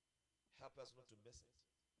 help us not to miss it.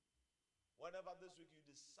 Whenever this week you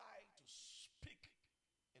decide to speak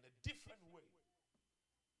in a different way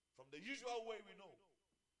from the usual way we know,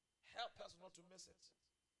 help us not to miss it.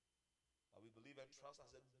 But we believe and trust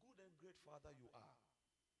as a good and great Father you are.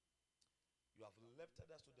 You have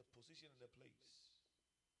lifted us to the position and the place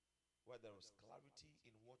where there is clarity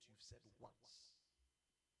in what you've said once.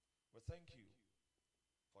 We thank you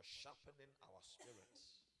for sharpening our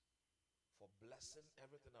spirits, for blessing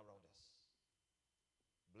everything around us.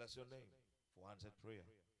 Bless your name for answered prayer.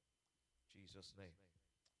 Jesus' name.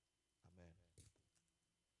 Amen.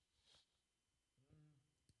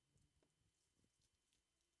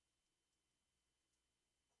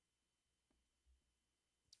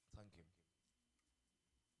 Thank him.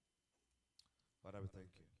 Father, we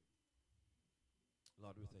thank you.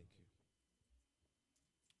 Lord, we thank you.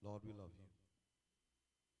 Lord, we love you.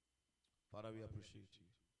 Father, we appreciate you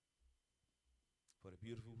for a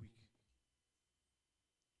beautiful week.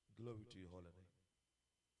 Glory to your holy name.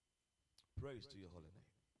 Praise to your holy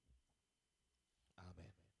name.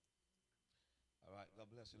 Amen. All right, God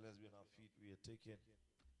bless you. Let's be on our feet. We are taking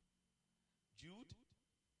Jude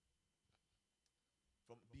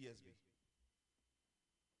from BSB.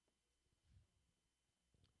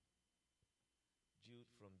 Jude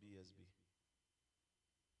from BSB.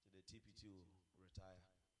 So the TPT will retire.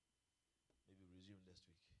 Maybe resume next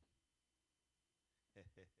week.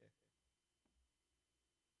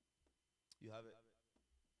 You have it.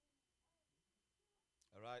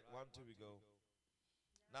 All right, 1, 2, we go.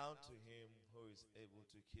 Now to him who is able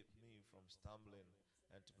to keep me from stumbling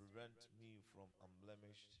and to prevent me from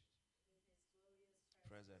unblemished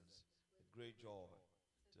presence with great joy.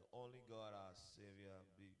 To only God our Savior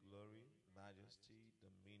be glory, majesty,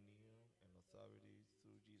 dominion, and authority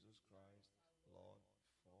through Jesus Christ, Lord,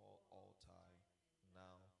 for all time,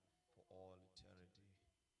 now, for all eternity.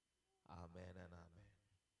 Amen and amen.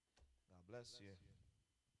 God bless you.